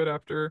long COVID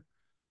after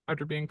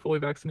being fully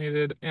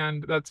vaccinated,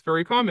 and that's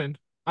very common.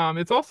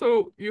 It's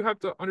also, you have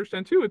to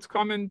understand too, it's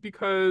common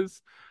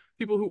because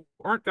people who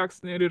aren't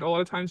vaccinated a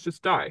lot of times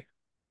just die.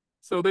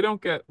 So they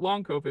don't get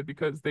long COVID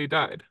because they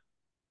died,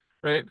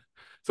 right?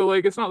 So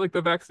like it's not like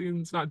the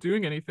vaccine's not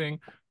doing anything,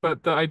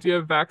 but the idea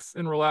of vax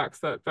and relax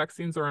that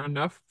vaccines are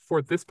enough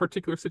for this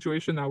particular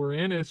situation that we're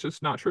in is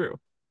just not true.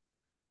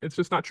 It's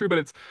just not true,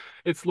 but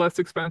it's less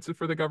expensive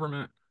for the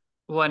government.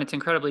 Well, and it's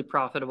incredibly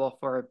profitable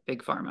for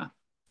big pharma.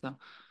 So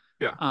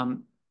Yeah.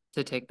 um,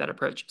 to take that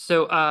approach.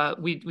 So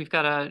we've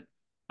got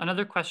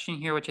another question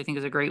here, which I think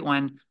is a great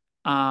one.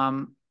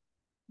 Um,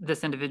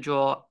 this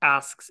individual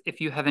asks if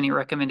you have any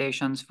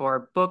recommendations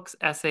for books,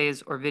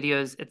 essays, or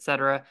videos,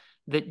 etc.,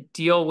 that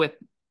deal with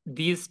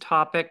these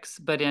topics,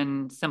 but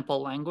in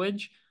simple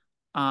language.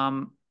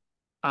 Um,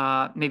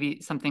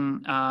 Maybe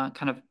something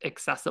kind of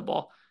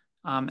accessible.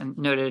 And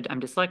noted, I'm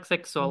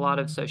dyslexic, so a lot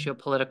of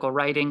socio-political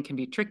writing can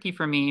be tricky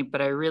for me,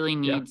 but I really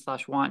Yeah.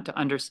 need/want to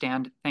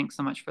understand. Thanks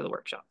so much for the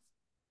workshop.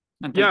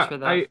 And thanks Yeah, for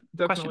the I question.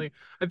 definitely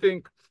I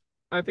think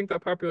I think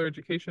that popular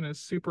education is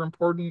super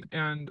important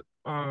and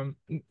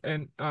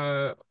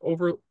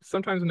over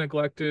sometimes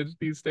neglected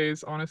these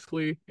days,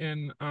 honestly,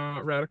 in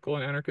radical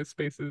and anarchist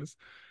spaces.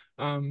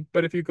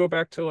 But if you go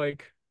back to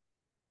like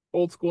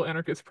old school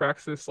anarchist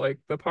praxis, like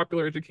the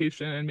popular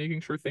education and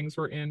making sure things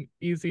were in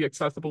easy,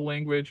 accessible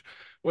language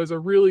was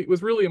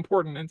really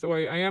important. And so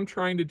I am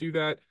trying to do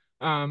that.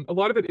 A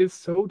lot of it is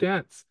so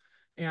dense,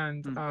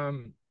 and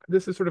Mm.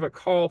 this is sort of a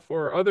call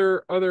for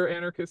other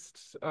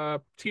anarchist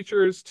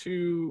teachers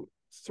to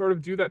sort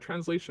of do that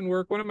translation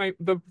work. One of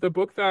the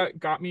book that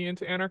got me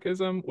into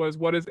anarchism was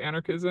What is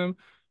Anarchism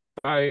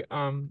by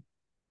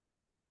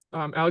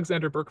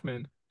Alexander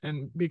Berkman,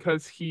 and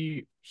because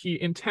he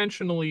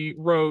intentionally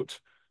wrote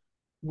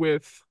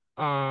with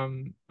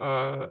working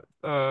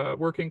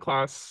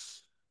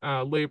class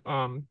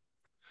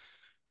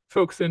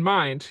folks in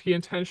mind. He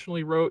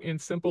intentionally wrote in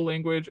simple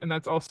language, and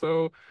that's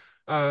also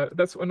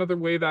that's another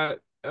way that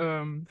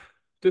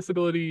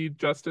disability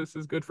justice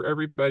is good for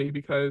everybody,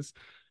 because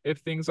if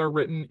things are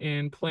written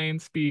in plain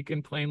speak,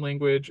 in plain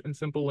language and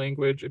simple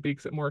language, it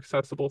makes it more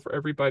accessible for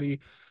everybody.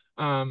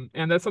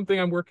 And that's something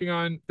I'm working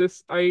on.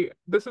 This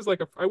is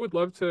like I would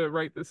love to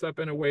write this up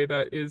in a way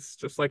that is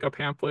just like a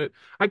pamphlet.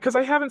 Because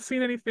I haven't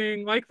seen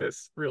anything like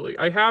this, really.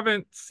 I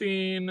haven't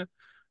seen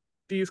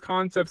these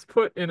concepts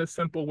put in a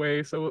simple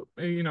way. So,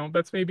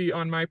 that's maybe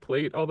on my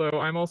plate, although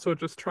I'm also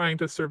just trying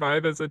to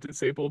survive as a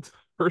disabled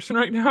person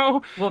right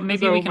now. Well,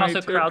 maybe we So can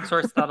also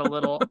crowdsource that a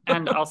little.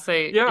 And I'll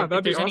say yeah, if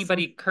that'd be there's awesome.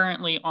 anybody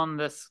currently on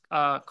this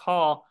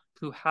call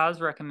who has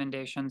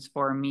recommendations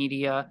for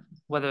media,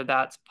 whether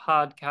that's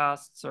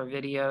podcasts or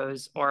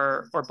videos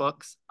or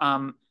books,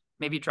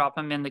 maybe drop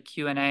them in the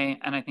Q&A,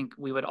 and I think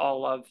we would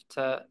all love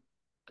to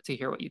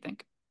hear what you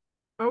think.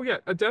 Oh yeah,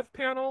 A Death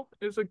Panel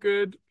is a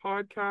good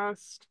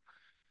podcast.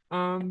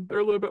 They're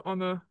a little bit on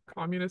the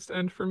communist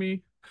end for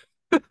me.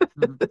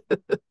 Mhm.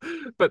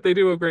 But they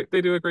do a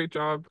great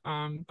job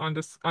on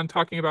just on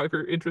talking about, if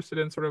you're interested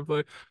in sort of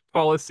the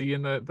policy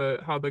and the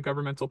how the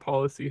governmental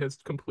policy has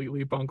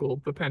completely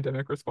bungled the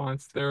pandemic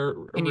response. They're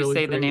a Can you really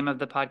say the great. name of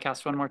the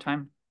podcast one more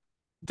time?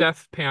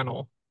 Death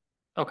Panel.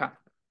 Okay.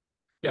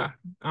 Yeah.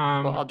 Well,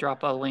 Um I'll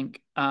drop a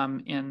link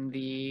in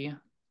the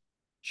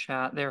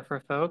chat there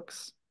for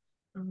folks.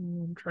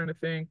 I'm trying to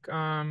think.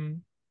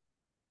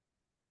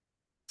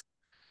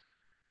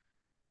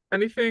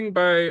 Anything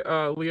by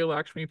Leah,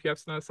 Lakshmi,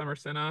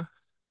 Piepzna-Samarasinha.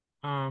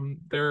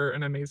 They're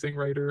an amazing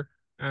writer,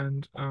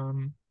 and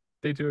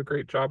they do a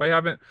great job.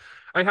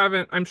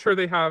 I'm sure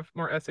they have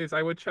more essays.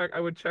 I would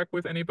check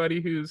with anybody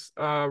who's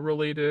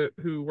related,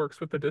 who works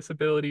with the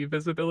Disability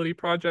Visibility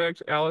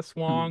Project. Alice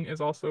Hmm. Wong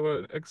is also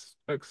an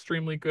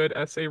extremely good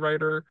essay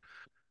writer.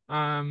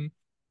 Um,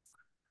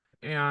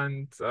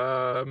 and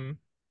I'm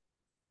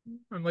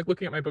like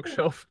looking at my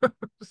bookshelf to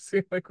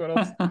see like what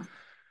else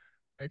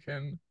I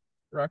can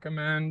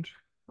recommend.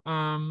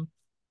 Um,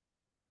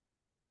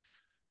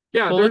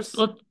 yeah, Well, there's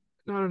not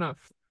enough.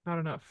 Not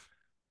enough.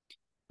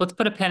 let's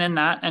put a pin in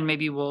that, and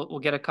maybe we'll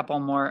get a couple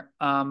more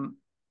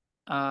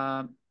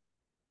uh,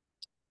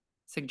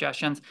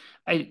 suggestions.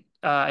 I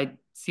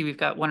see we've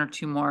got one or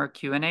two more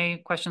Q&A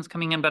questions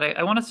coming in, but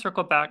I want to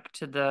circle back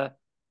to the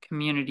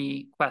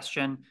community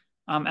question.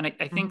 And I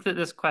Mhm. think that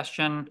this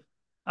question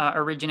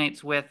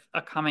originates with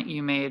a comment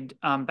you made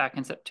back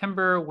in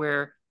September,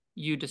 where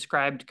you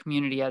described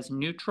community as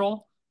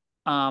neutral.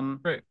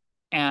 Um, Right.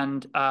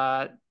 and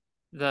the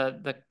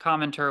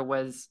commenter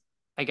was,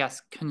 I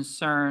guess,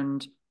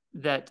 concerned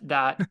that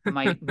that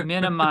might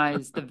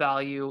minimize the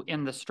value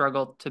in the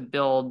struggle to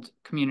build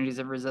communities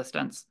of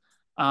resistance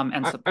and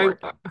I I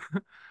support.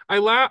 I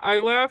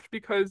laughed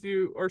because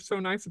you are so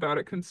nice about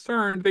it.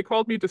 Concerned, they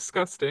called me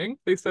disgusting.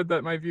 They said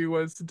that my view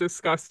was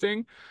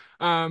disgusting.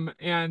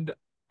 And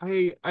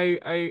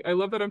I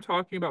love that I'm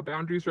talking about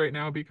boundaries right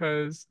now,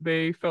 because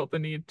they felt the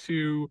need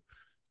to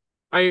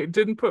I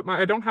didn't put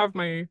my, I don't have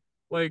my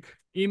like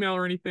email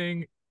or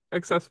anything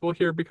accessible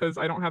here because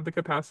I don't have the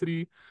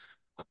capacity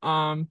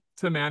to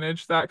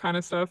manage that kind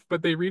of stuff,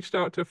 but they reached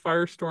out to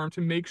Firestorm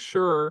to make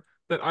sure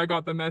that I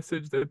got the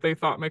message that they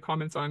thought my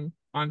comments on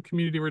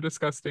community were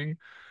disgusting.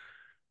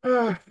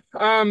 So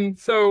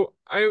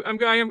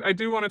I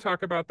do want to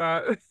talk about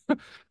that.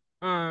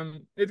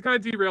 It kind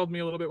of derailed me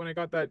a little bit when I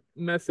got that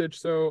message,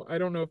 so I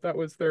don't know if that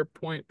was their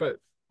point, but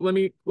let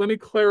me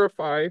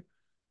clarify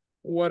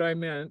what I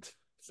meant.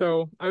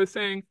 So I was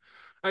saying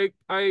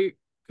I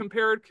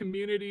compared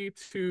community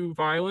to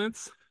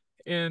violence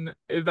in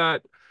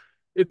that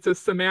it's a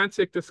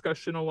semantic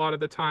discussion a lot of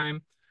the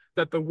time,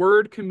 that the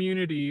word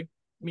community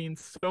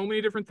means so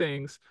many different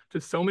things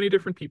to so many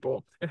different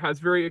people. It has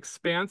very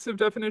expansive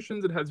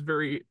definitions, it has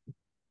very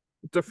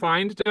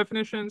defined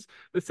definitions.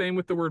 The same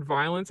with the word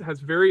violence. It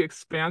has very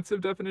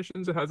expansive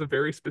definitions. It has a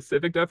very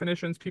specific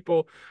definitions.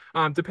 People,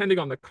 depending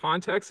on the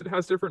context, it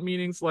has different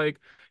meanings.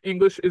 Like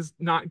English is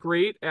not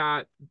great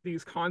at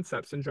these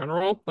concepts in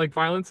general. Like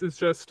violence is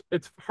just,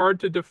 it's hard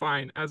to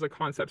define as a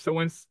concept. So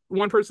when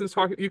one person's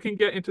talking, you can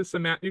get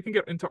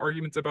into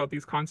arguments about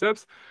these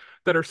concepts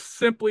that are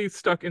simply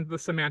stuck into the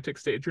semantic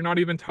stage. You're not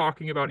even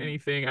talking about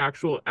anything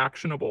actual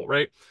actionable,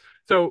 right?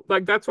 So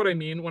like that's what I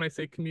mean when I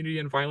say community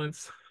and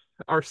violence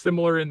are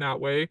similar in that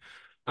way.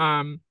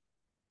 Um,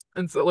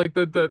 and so like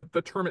the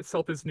term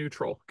itself is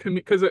neutral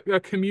because a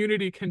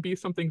community can be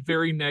something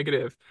very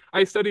negative.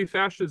 I study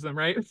fascism,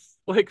 right?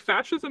 Like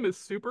fascism is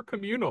super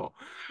communal,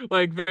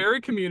 like very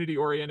community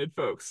oriented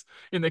folks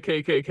in the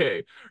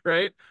KKK,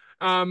 right?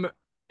 Um,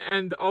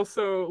 and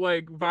also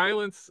like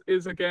violence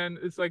is again,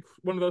 it's like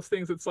one of those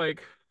things. It's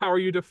like, how are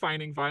you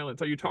defining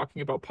violence? Are you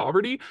talking about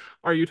poverty?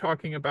 Are you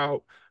talking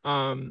about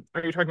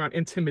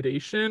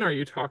intimidation? Are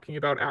you talking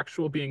about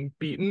actual being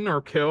beaten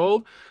or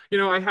killed?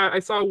 I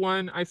saw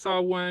one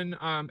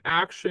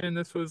action.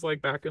 This was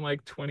like back in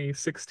like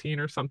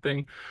 2016 or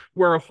something,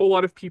 where a whole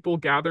lot of people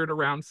gathered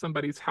around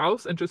somebody's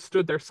house and just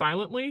stood there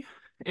silently,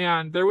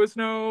 and there was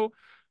no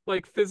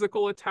like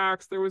physical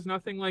attacks, there was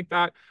nothing like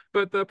that,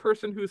 but the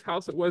person whose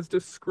house it was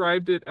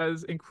described it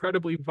as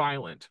incredibly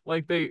violent.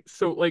 Like they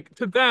so like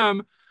to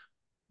them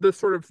the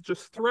sort of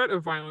just threat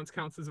of violence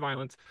counts as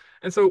violence.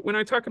 And so when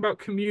I talk about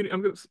community,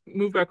 I'm going to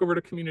move back over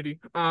to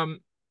community. When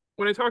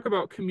I talk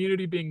about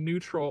community being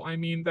neutral, I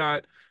mean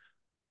that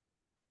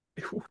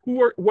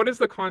what is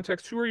the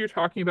context? Who are you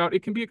talking about?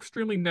 It can be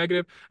extremely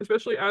negative,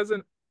 especially as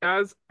an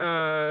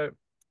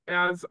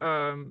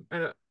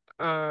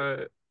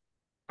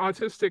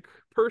autistic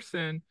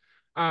person.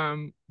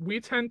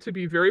 We tend to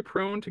be very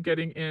prone to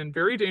getting in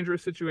very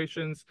dangerous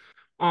situations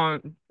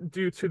on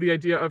due to the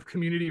idea of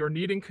community or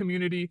needing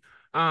community.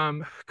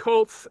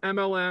 Cults,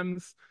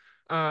 MLMs,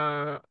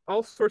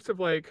 all sorts of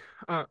like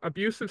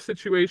abusive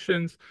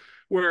situations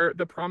where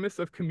the promise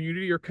of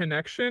community or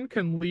connection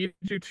can lead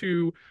you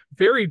to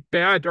very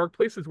bad, dark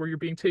places where you're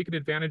being taken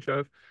advantage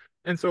of.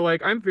 And so,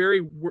 like, I've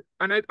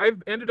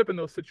ended up in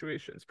those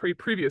situations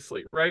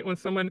previously, right? When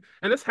someone,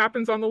 and this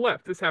happens on the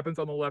left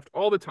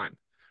all the time,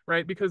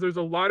 right? Because there's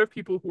a lot of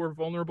people who are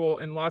vulnerable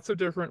in lots of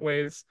different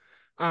ways,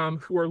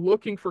 who are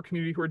looking for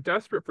community, who are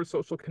desperate for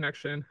social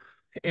connection,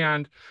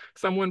 and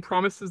someone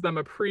promises them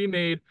a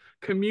pre-made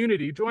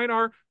community. Join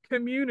our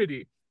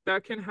community.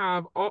 That can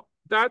have all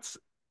that's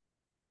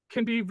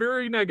can be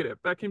very negative.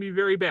 That can be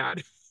very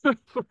bad,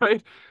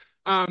 right?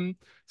 Um,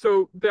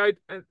 so that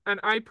and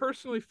I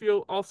personally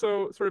feel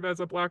also sort of as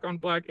a black on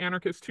black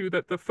anarchist too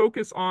that the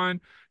focus on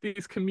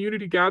these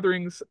community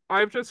gatherings,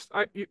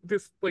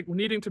 this like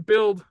needing to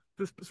build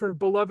this sort of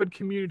beloved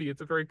community. It's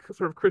a very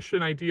sort of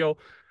Christian ideal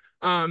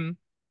um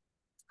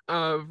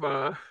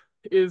of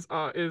is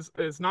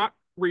not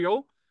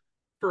real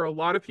for a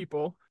lot of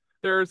people.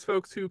 There's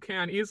folks who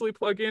can easily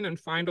plug in and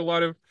find a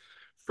lot of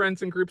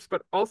friends and groups,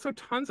 but also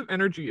tons of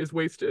energy is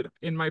wasted,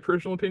 in my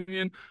personal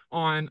opinion,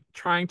 on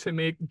trying to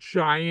make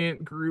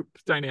giant group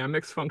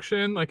dynamics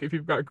function. Like if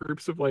you've got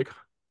groups of like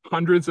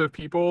hundreds of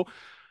people,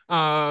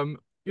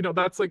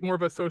 that's like more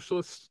of a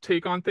socialist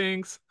take on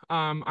things.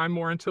 I'm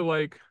more into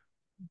like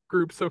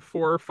groups of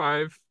 4 or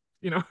 5,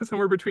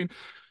 somewhere between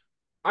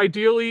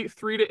ideally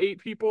 3 to 8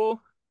 people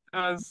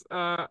is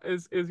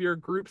your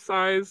group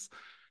size.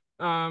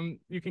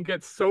 You can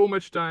get so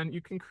much done.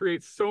 You can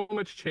create so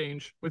much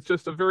change with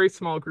just a very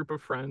small group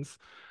of friends.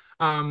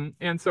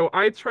 And so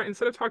I try,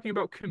 instead of talking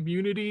about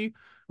community,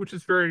 which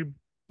is very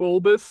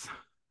bulbous,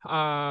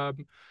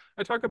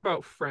 I talk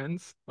about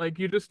friends. Like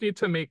you just need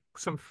to make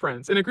some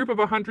friends. In a group of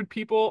 100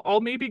 people, I'll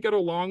maybe get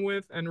along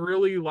with and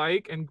really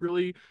like and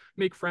really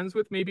make friends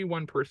with maybe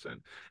one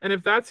person. And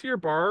if that's your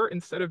bar,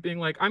 instead of being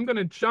like, I'm going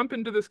to jump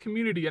into this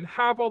community and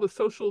have all the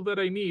social that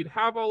I need,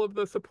 have all of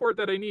the support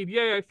that I need.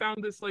 Yay, I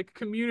found this like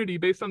community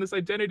based on this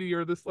identity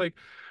or this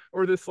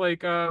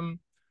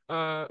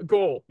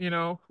goal,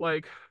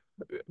 like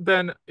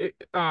then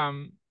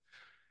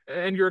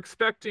and you're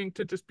expecting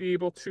to just be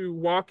able to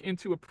walk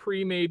into a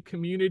pre-made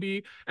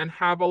community and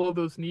have all of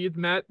those needs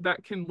met,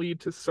 that can lead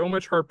to so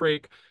much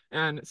heartbreak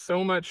and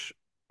so much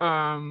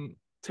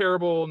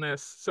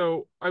terribleness.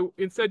 So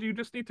instead you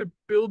just need to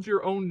build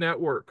your own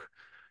network,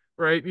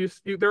 right?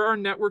 There are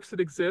networks that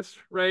exist,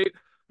 right?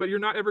 But you're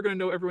not ever going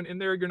to know everyone in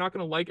there. You're not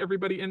going to like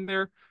everybody in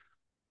there.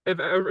 If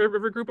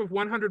every group of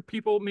 100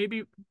 people,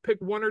 maybe pick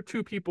one or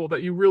two people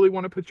that you really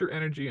want to put your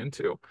energy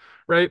into,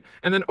 right?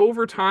 And then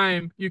over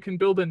time, you can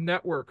build a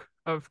network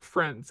of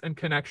friends and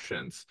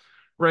connections,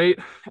 right?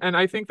 And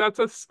I think that's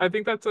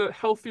a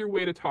healthier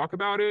way to talk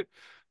about it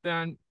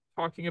than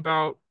talking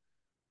about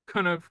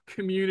kind of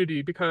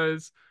community,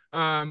 because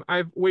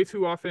I've way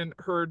too often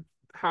heard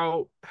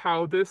how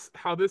this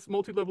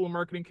multi-level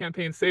marketing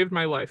campaign saved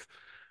my life.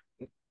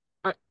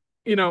 I,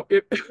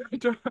 it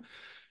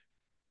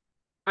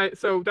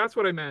so that's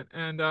what I meant.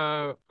 And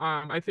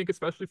I think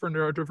especially for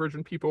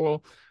neurodivergent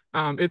people,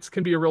 it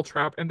can be a real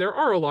trap. And there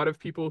are a lot of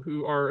people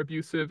who are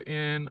abusive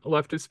in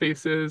leftist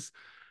spaces,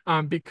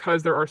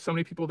 because there are so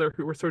many people there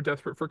who are so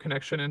desperate for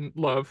connection and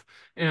love.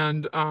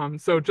 And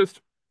so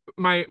just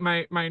my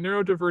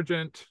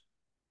neurodivergent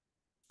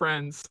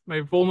friends,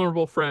 my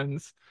vulnerable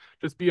friends,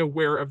 just be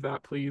aware of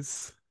that,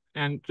 please.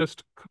 And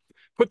just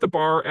put the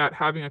bar at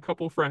having a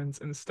couple friends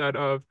instead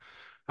of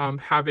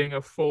having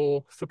a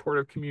full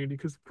supportive community,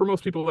 because for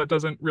most people that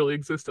doesn't really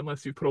exist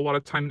unless you put a lot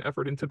of time and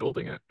effort into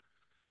building it.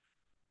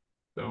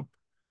 So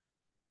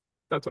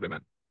that's what I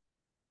meant.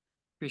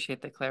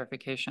 Appreciate the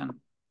clarification.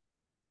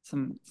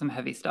 Some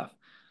heavy stuff.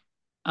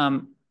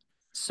 Um,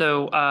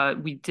 so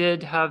we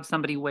did have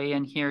somebody weigh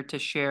in here to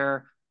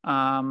share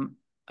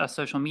a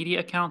social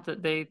media account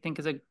that they think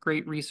is a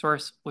great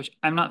resource, which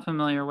I'm not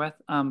familiar with,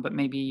 but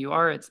maybe you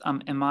are. It's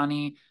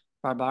Imani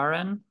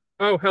Barbaran.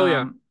 Oh, hell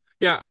yeah. Um,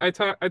 Yeah, I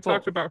talked well,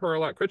 about her a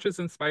lot. Crutches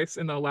and Spice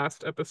in the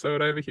last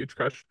episode. I have a huge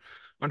crush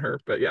on her.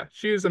 But yeah,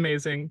 she is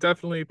amazing.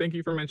 Definitely thank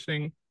you for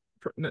mentioning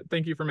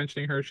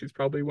her. She's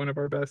probably one of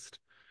our best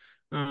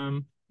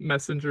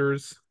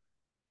messengers.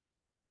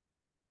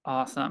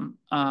 awesome.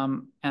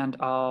 And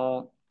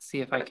I'll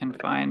see if I can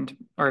find,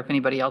 or if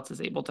anybody else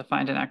is able to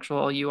find an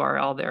actual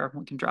URL there.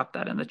 We can drop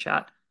that in the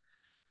chat.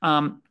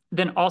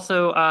 Then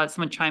also,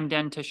 someone chimed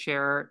in to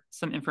share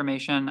some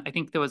information. I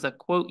think there was a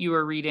quote you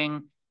were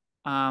reading.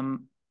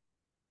 Um,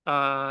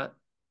 uh,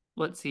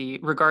 let's see,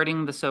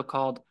 regarding the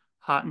so-called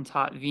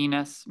Hottentot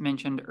Venus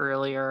mentioned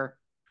earlier.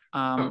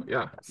 Oh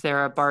yeah.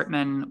 Sarah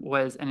Bartman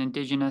was an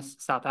indigenous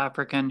South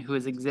African who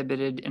was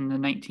exhibited in the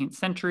 19th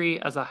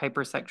century as a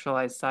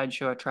hypersexualized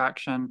sideshow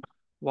attraction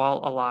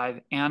while alive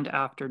and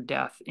after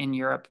death in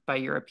Europe by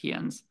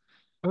Europeans.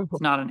 It's Oh,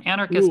 not an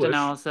anarchist foolish.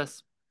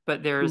 analysis,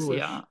 but there's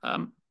Foolish.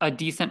 a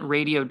decent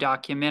radio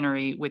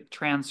documentary with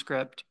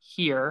transcript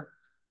here.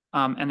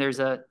 And there's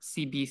a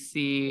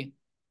CBC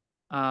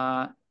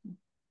uh,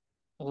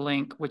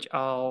 link, which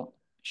I'll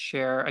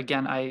share.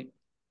 Again,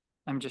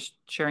 I'm just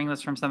sharing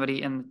this from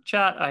somebody in the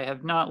chat. I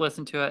have not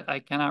listened to it. I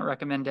cannot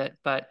recommend it,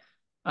 but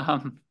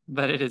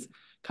it is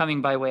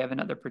coming by way of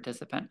another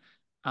participant.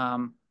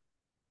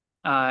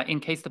 In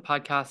case the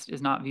podcast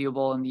is not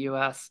viewable in the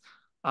US,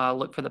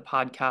 look for the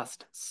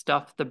podcast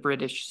Stuff the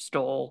British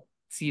Stole,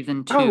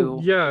 season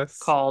Oh, 2, yes.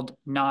 called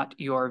Not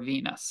Your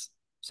Venus.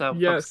 So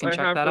folks Yes, can I check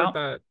have that heard out.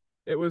 that.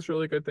 It was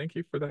really good. Thank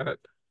you for that.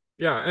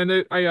 Yeah, and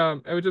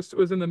I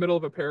was in the middle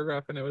of a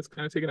paragraph and it was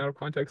kind of taken out of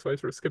context, so I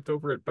sort of skipped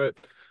over it. But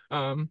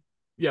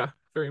yeah,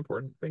 very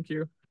important. Thank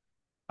you.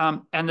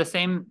 And the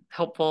same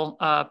helpful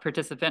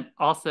participant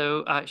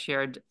also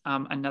shared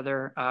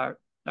another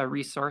a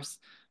resource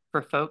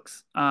for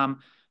folks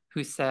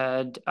who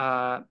said,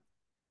 I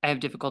have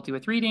difficulty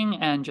with reading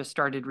and just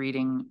started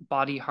reading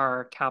Body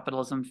Horror,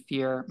 Capitalism,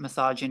 Fear,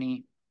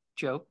 Misogyny,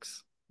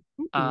 Jokes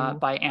Ooh,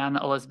 by Anne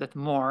Elizabeth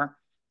Moore.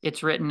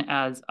 It's written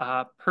as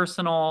a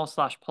personal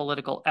slash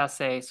political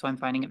essay, so I'm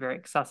finding it very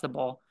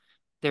accessible.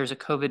 There's a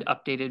COVID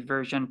updated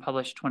version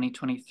published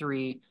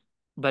 2023,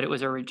 but it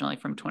was originally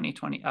from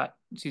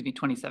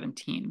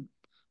 2017.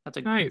 That's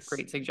a nice.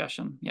 great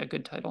suggestion. Yeah,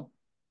 good title.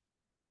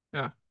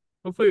 Yeah.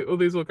 Hopefully,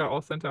 these will get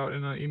all sent out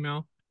in an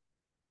email.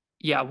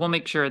 Yeah, we'll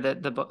make sure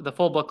that the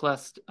full book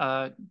list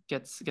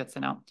gets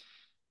sent out.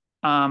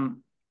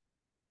 Um,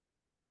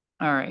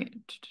 all right.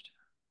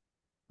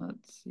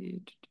 Let's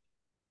see.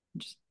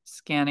 Just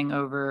scanning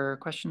over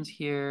questions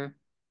here.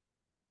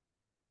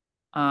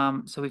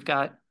 So we've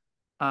got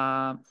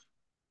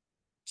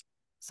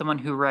someone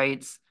who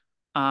writes,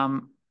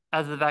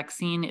 as the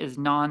vaccine is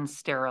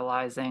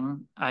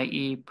non-sterilizing,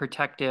 i.e.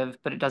 protective,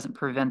 but it doesn't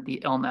prevent the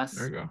There illness.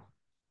 you go.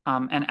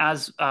 And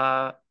as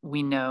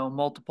we know,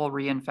 multiple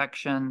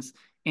reinfections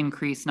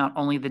increase not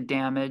only the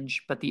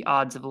damage, but the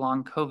odds of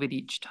long COVID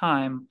each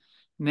time.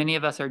 Many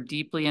of us are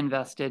deeply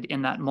invested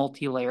in that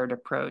multi-layered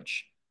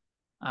approach,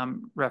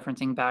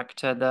 referencing back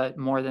to the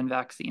more than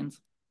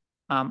vaccines.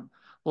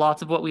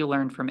 Lots of what we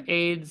learned from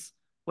AIDS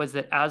was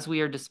that as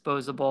we are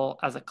disposable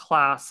as a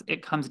class,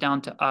 it comes down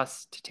to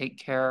us to take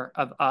care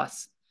of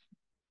us,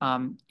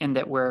 and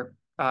that we're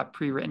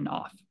pre-written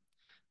off.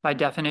 By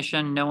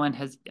definition, no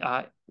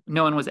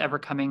one was ever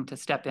coming to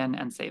step in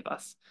and save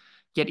us.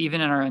 Yet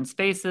even in our own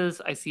spaces,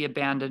 I see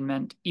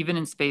abandonment, even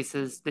in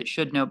spaces that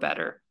should know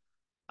better,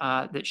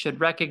 that should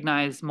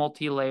recognize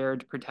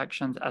multi-layered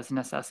protections as a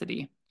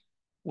necessity.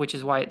 which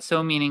is why it's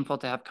so meaningful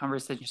to have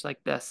conversations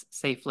like this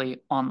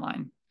safely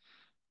online.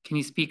 Can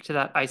you speak to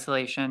that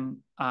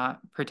isolation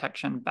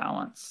protection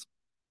balance?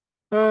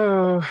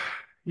 Oh,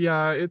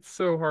 yeah, it's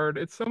so hard.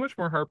 It's so much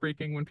more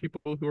heartbreaking when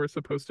people who are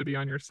supposed to be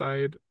on your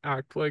side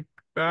act like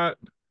that.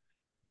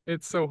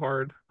 It's so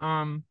hard.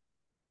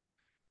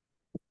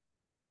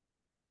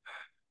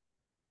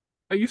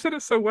 You said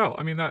it so well.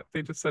 I mean, that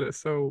they just said it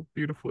so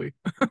beautifully.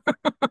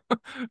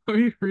 Let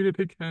me read it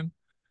again.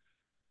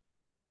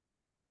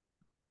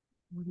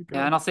 Where'd it Yeah,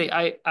 go? and I'll say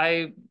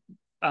I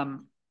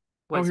um,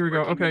 Oh, was here we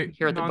go. working Okay,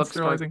 here at the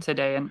bookstore non-sterilizing.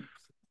 today, and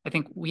I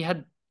think we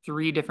had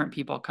three different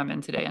people come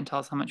in today and tell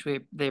us how much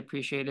they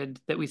appreciated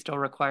that we still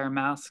require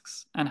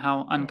masks and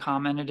how Oh,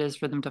 uncommon it is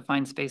for them to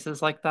find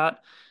spaces like that,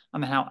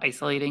 and how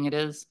isolating it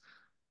is.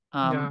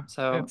 yeah,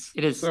 So it's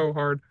it is, so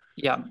hard.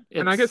 yeah,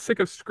 And I get it's sick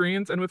of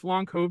screens, and with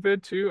long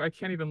COVID too, I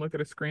can't even look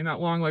at a screen that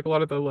long. Like a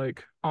lot of the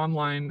like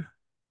online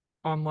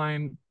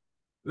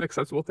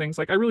accessible things.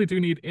 Like I really do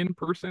need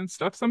in-person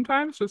stuff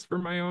sometimes just for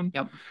my own,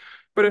 yep.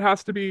 but it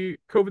has to be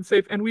COVID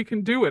safe and we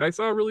can do it. I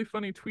saw a really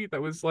funny tweet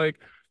that was like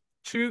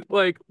choose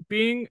like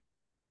being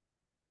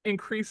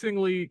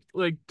increasingly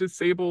like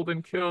disabled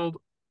and killed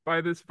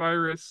by this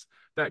virus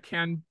that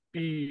can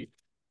be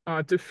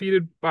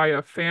defeated by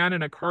a fan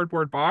in a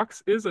cardboard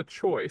box is a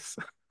choice.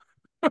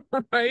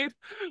 Right?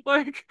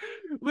 Like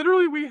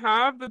literally we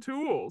have the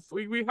tools.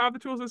 We have the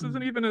tools. This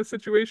isn't Mm. even a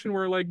situation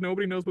where like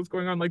nobody knows what's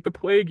going on. Like the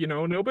plague,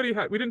 nobody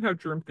had we didn't have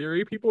germ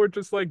theory. People were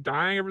just like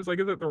dying. Everyone's like,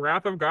 is it the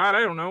wrath of God?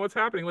 I don't know what's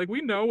happening. Like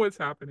we know what's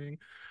happening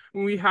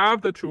when we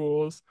have the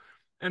tools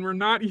and we're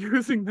not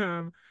using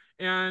them.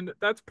 And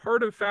that's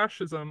part of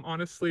fascism,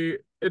 honestly.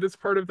 It is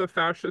part of the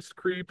fascist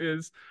creep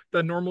is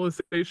the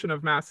normalization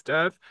of mass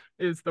death,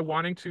 is the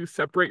wanting to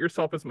separate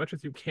yourself as much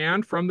as you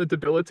can from the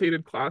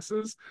debilitated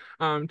classes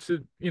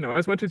to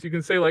as much as you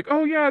can say like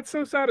oh yeah it's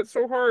so sad it's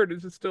so hard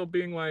is just still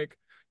being like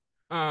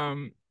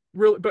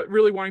really but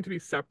really wanting to be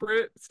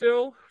separate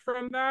still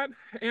from that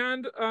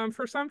and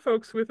for some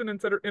folks with an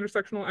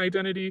intersectional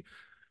identity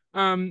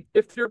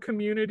if your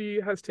community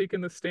has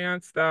taken the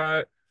stance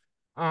that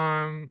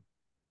um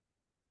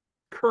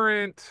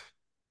current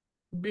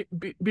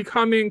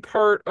becoming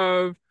part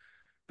of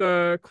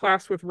the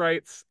class with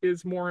rights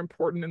is more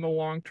important in the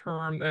long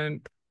term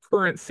than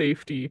current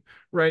safety,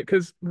 right?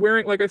 Because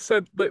wearing, like I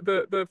said,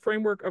 the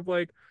framework of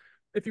like,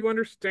 if you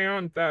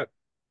understand that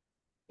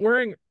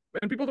wearing,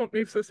 and people don't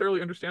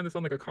necessarily understand this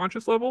on like a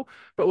conscious level,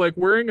 but like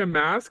wearing a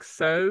mask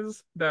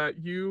says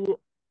that you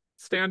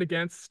stand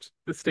against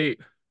the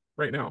state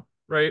right now,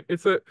 right?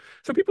 So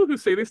people who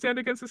say they stand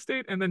against the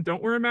state and then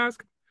don't wear a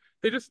mask,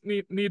 they just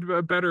need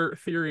a better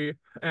theory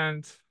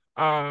and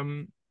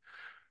um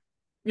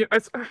yeah, I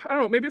don't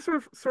know. Maybe it's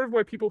sort of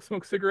why people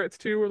smoke cigarettes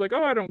too. We're like,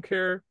 oh, I don't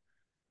care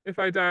if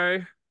I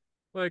die.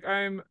 Like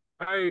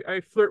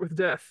I flirt with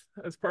death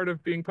as part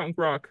of being punk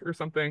rock or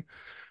something.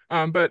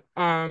 But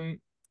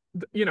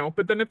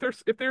but then if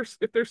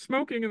they're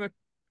smoking in the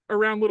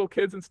around little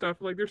kids and stuff,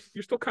 like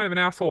you're still kind of an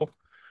asshole.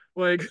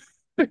 Like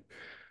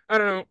I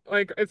don't know.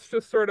 Like it's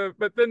just sort of.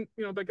 But then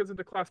that gets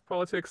into class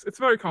politics. It's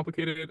very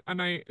complicated,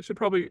 and I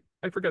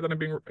forget that I'm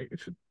being.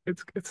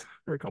 It's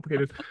very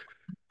complicated.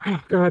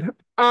 Oh God.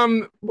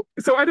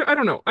 So I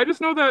don't know. I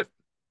just know that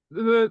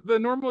the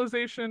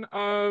normalization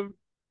of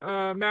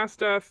mass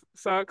death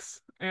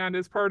sucks and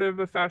is part of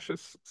the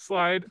fascist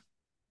slide.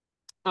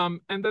 And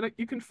then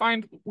you can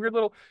find weird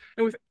little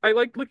and with I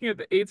like looking at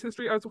the AIDS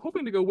history. I was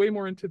hoping to go way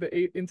more into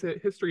into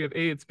history of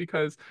AIDS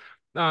because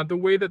the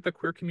way that the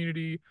queer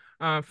community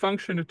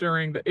functioned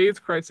during the AIDS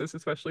crisis,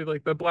 especially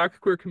like the Black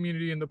queer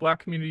community and the Black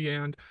community,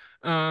 and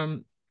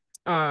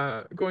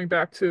going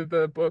back to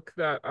the book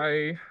that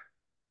I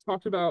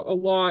talked about a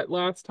lot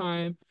last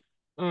time.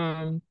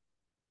 Um,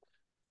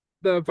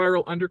 the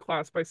Viral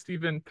Underclass by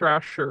Stephen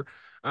Thrasher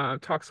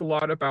talks a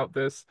lot about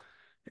this.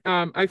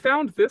 I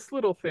found this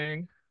little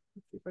thing.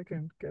 Let's see if I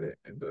can get it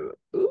into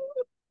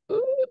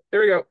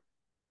there we go.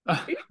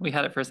 We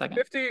had it for a second.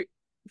 50,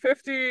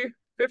 50,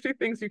 50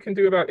 things you can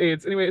do about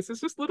AIDS. Anyway, it's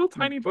this little Mm.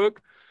 tiny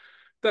book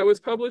that was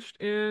published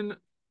in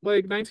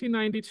like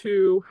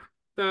 1992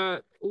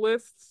 that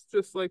lists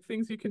just like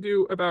things you can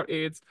do about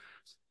AIDS.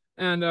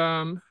 And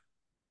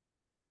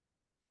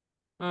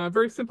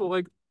very simple,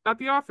 like at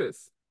the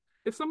office.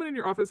 If someone in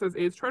your office has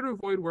AIDS, try to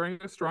avoid wearing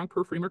a strong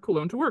perfume or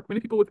cologne to work.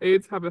 Many people with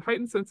AIDS have a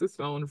heightened sense of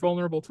smell and are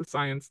vulnerable to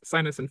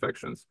sinus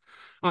infections.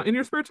 In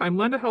your spare time,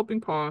 lend a helping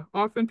paw.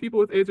 Often people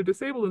with AIDS are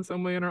disabled in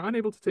some way and are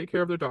unable to take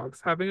care of their dogs.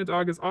 Having a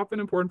dog is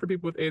often important for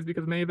people with AIDS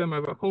because many of them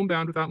are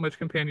homebound without much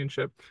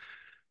companionship.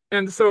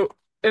 And so,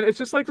 and it's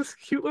just like this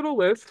cute little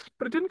list,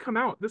 but it didn't come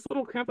out. This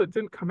little pamphlet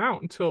didn't come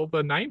out until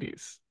the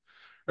 90s,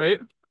 right?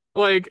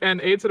 Like, and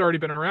AIDS had already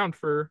been around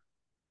for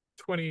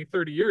 20,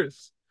 30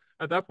 years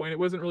at that point. It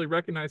wasn't really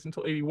recognized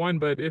until 81,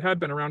 but it had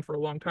been around for a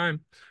long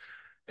time.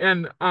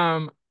 And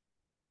I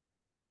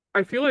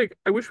feel like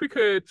I wish we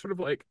could sort of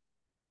like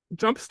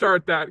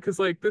jumpstart that because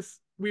like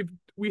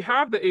we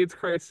have the AIDS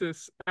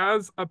crisis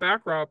as a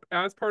backdrop,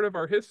 as part of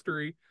our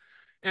history,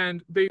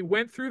 and they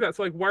went through that.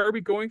 So like, why are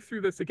we going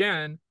through this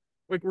again?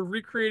 like we're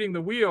recreating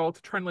the wheel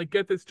to try and like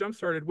get this jump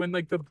started when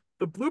like the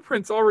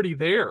blueprint's already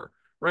there,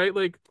 right?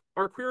 Like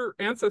our queer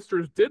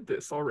ancestors did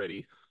this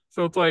already.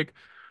 So it's like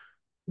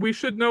we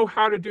should know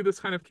how to do this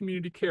kind of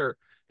community care.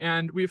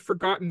 And we've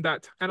forgotten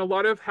that. And a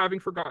lot of having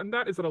forgotten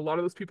that is that a lot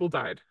of those people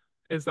died.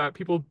 Is that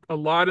people, a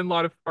lot and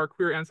lot of our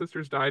queer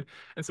ancestors died.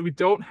 And so we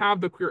don't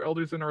have the queer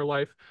elders in our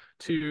life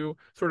to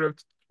sort of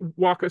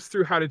walk us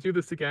through how to do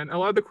this again. A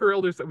lot of the queer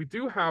elders that we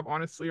do have,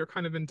 honestly, are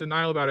kind of in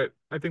denial about it.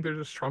 I think they're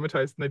just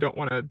traumatized and they don't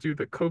want to do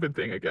the COVID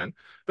thing again,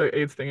 the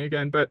AIDS thing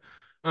again. But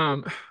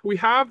we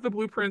have the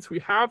blueprints, we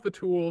have the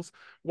tools.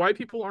 Why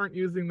people aren't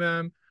using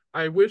them,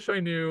 I wish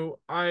I knew.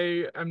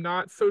 I am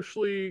not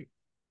socially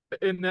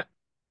in that,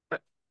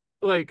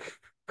 like,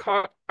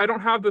 I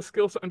don't have the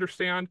skills to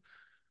understand.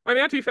 I'm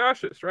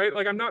anti-fascist, right?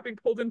 Like, I'm not being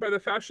pulled in by the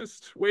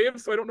fascist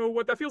wave, so I don't know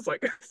what that feels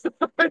like.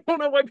 I don't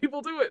know why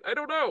people do it. I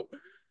don't know.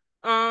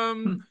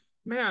 Hmm.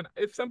 Man,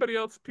 if somebody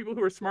else, people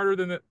who are smarter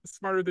than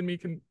me,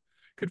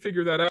 could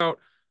figure that out,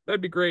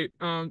 that'd be great.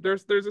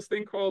 There's this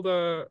thing called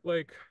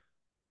like,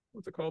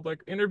 what's it called?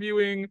 Like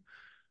interviewing,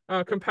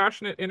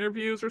 compassionate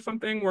interviews or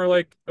something, where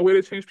like a way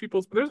to change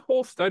people's, there's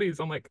whole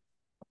studies on like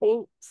a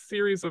whole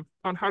series of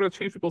on how to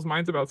change people's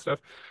minds about stuff,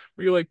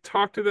 where you like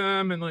talk to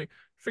them and like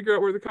figure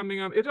out where they're coming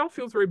from. It all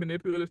feels very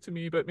manipulative to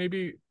me, but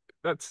maybe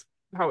that's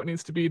how it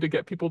needs to be to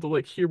get people to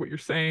like hear what you're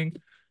saying.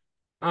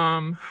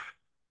 um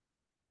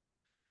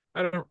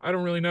I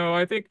don't really know.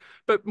 I think,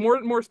 but more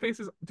and more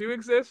spaces do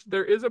exist.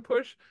 There is a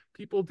push.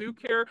 People do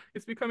care.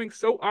 It's becoming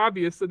so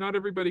obvious that not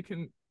everybody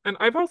can. And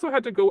I've also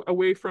had to go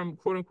away from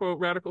quote unquote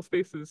radical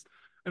spaces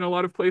in a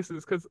lot of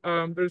places because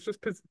there's just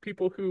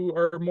people who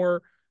are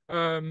more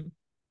um,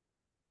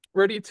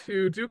 ready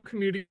to do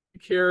community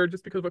care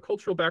just because of a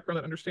cultural background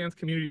that understands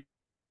community.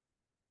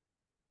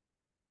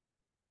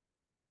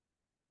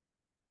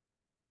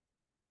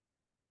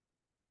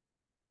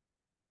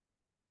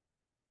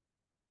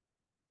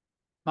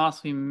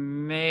 Moss, we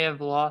may have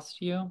lost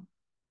you.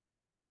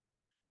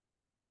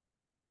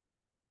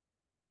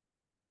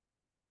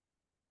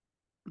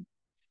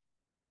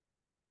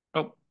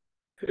 Oh,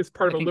 Is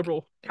part I of a think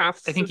liberal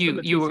caste I think system you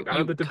that takes you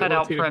out of the you cut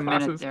out for debilitated a minute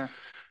classes. there.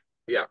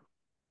 Yeah.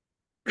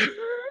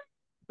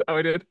 Oh,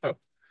 I did. Oh,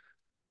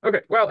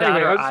 okay. Well, That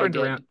anyway, I or was just I starting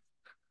to rant,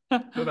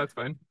 did. so that's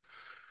fine.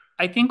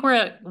 I think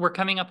we're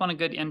coming up on a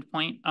good end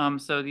point.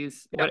 So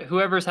Yeah.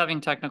 whoever's having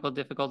technical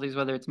difficulties,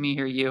 whether it's me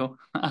or you,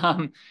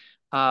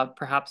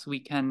 perhaps we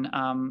can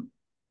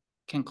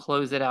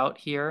close it out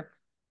here.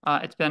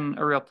 It's been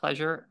a real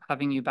pleasure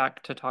having you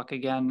back to talk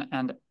again.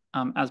 And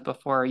as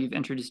before, you've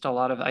introduced a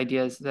lot of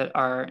ideas that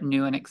are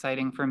new and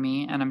exciting for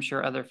me, and I'm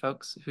sure other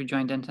folks who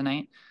joined in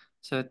tonight.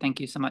 So thank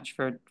you so much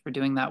for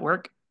doing that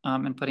work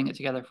and putting it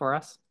together for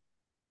us.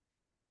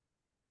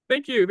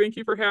 Thank you. Thank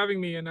you for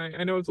having me. And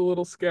I know it's a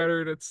little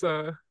scattered. It's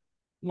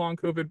long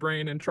COVID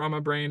brain and trauma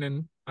brain.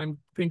 And I'm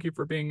thank you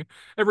for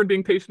everyone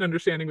being patient and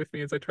understanding with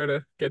me as I try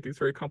to get these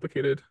very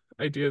complicated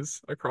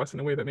ideas across in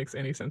a way that makes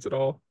any sense at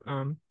all.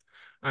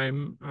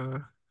 I'm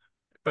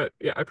but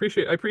yeah, I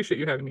appreciate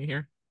you having me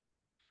here.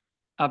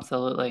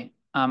 Absolutely.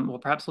 Well,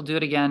 perhaps we'll do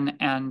it again.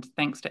 And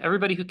thanks to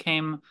everybody who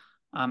came,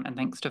 and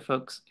thanks to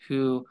folks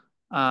who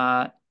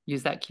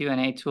use that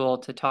Q&A tool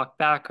to talk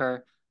back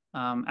or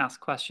ask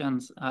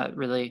questions. It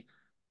really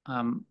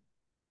um,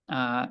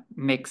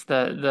 makes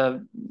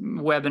the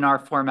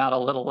webinar format a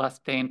little less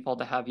painful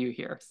to have you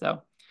here.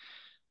 So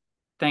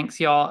thanks,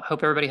 y'all.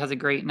 Hope everybody has a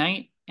great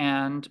night,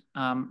 and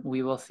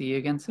we will see you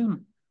again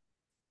soon.